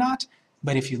yourself, maybe not,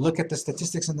 but if you look at the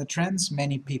statistics and the trends,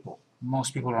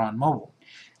 most people are on mobile.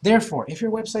 Therefore, if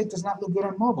your website does not look good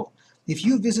on mobile, if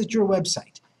you visit your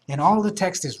website and all the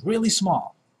text is really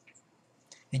small,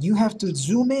 and you have to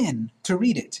zoom in to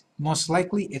read it, most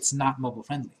likely it's not mobile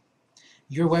friendly.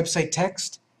 Your website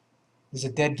text is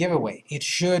a dead giveaway. It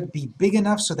should be big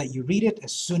enough so that you read it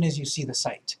as soon as you see the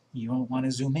site. You don't want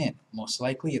to zoom in. Most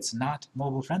likely it's not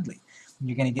mobile friendly.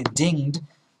 You're going to get dinged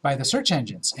by the search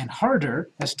engines, and harder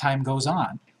as time goes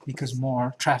on because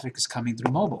more traffic is coming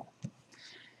through mobile.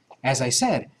 As I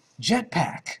said,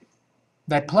 Jetpack,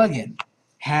 that plugin,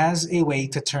 has a way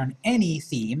to turn any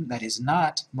theme that is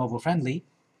not mobile friendly,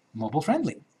 mobile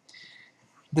friendly.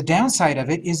 The downside of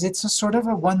it is it's a sort of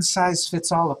a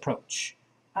one-size-fits-all approach.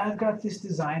 I've got this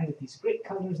design with these great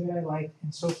colors that I like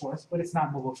and so forth, but it's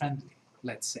not mobile friendly,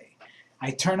 let's say. I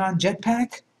turn on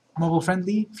Jetpack, mobile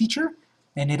friendly feature,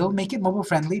 and it'll make it mobile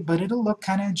friendly, but it'll look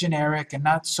kind of generic and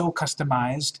not so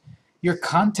customized. Your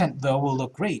content, though, will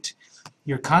look great.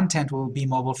 Your content will be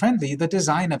mobile friendly. The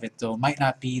design of it, though, might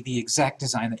not be the exact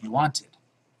design that you wanted.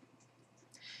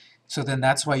 So then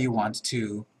that's why you want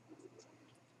to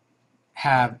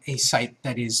have a site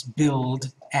that is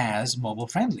billed as mobile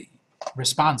friendly.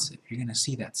 Responsive. You're going to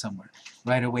see that somewhere.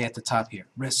 Right away at the top here.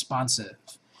 Responsive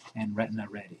and Retina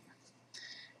ready.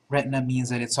 Retina means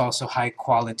that it's also high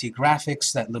quality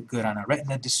graphics that look good on a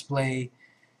Retina display.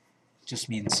 Just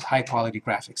means high quality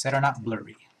graphics that are not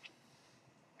blurry.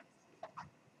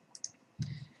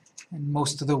 And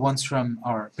most of the ones from,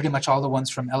 or pretty much all the ones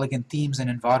from Elegant Themes and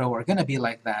Envato are going to be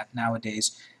like that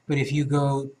nowadays. But if you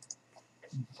go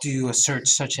do a search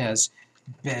such as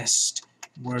best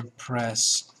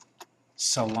WordPress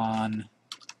salon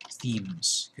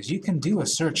themes, because you can do a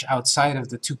search outside of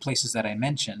the two places that I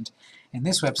mentioned in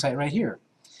this website right here.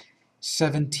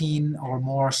 17 or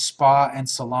more spa and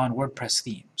salon WordPress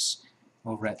themes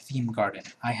over at Theme Garden.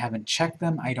 I haven't checked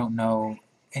them. I don't know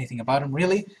anything about them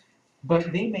really,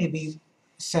 but they may be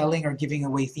selling or giving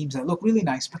away themes that look really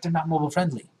nice, but they're not mobile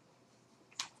friendly.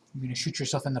 You're going to shoot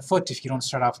yourself in the foot if you don't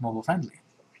start off mobile friendly.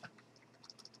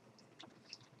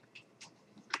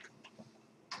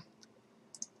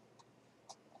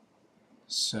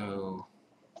 So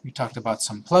we talked about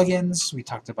some plugins, we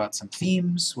talked about some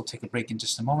themes. We'll take a break in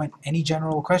just a moment. Any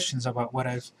general questions about what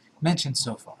I've mentioned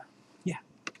so far?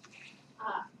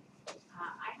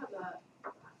 I have a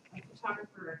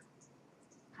photographer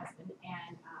husband,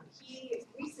 and he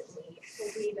recently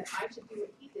told me that I should do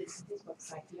what he did with his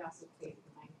website. He also created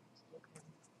mine to give him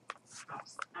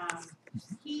props.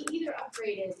 He either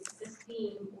upgraded this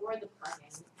theme or the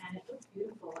plugin, and it looked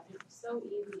beautiful, and it was so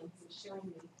easy, and he was showing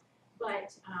me.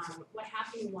 But what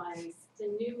happened was the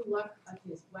new look of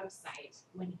his website,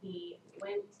 when he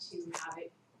went to have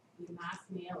it be mass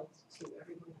mailed to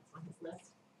everyone that's on his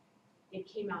list, it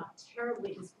came out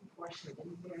terribly disproportionate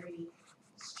and very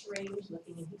strange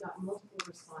looking, and he got multiple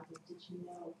responses, did you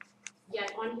know?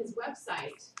 Yet on his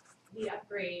website, the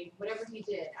upgrade, whatever he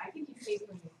did, I think he paid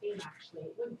for the theme actually,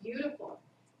 it looked beautiful,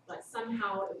 but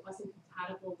somehow it wasn't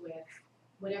compatible with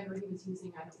whatever he was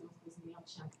using. I don't know if it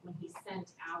was MailChimp, when he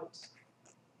sent out.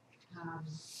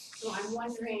 So I'm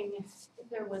wondering if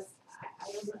there was, I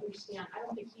don't understand, I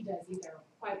don't think he does either,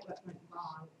 quite what went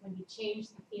wrong when he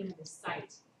changed the theme of his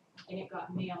site and it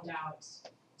got mailed out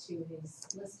to his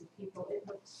list of people. It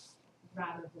looked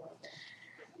rather horrible.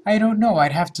 I don't know.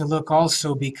 I'd have to look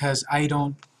also because I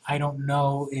don't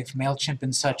know if MailChimp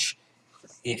and such,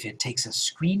 if it takes a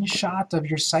screenshot of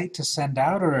your site to send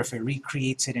out or if it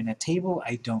recreates it in a table.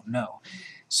 I don't know.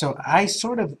 So I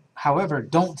sort of, however,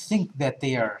 don't think that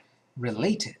they are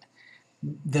related.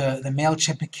 The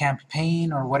MailChimp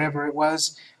campaign or whatever it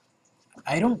was,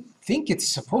 I don't think it's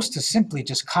supposed to simply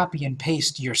just copy and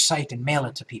paste your site and mail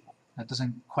it to people. That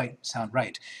doesn't quite sound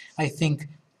right. I think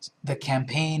the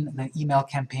campaign, the email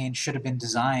campaign, should have been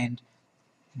designed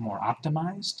more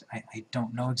optimized. I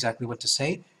don't know exactly what to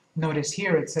say. Notice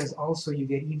here it says also you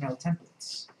get email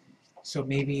templates. So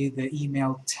maybe the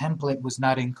email template was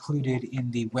not included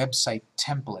in the website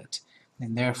template,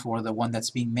 and therefore the one that's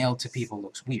being mailed to people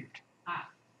looks weird.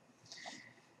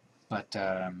 But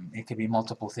it could be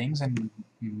multiple things, and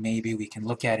maybe we can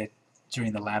look at it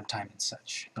during the lab time and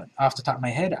such. But off the top of my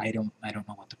head, I don't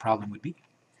know what the problem would be.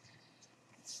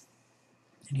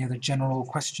 Any other general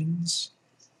questions?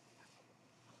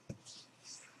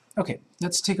 Okay,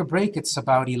 let's take a break. It's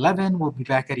about 11. We'll be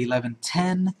back at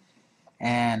 11:10,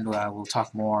 and we'll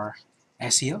talk more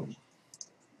SEO.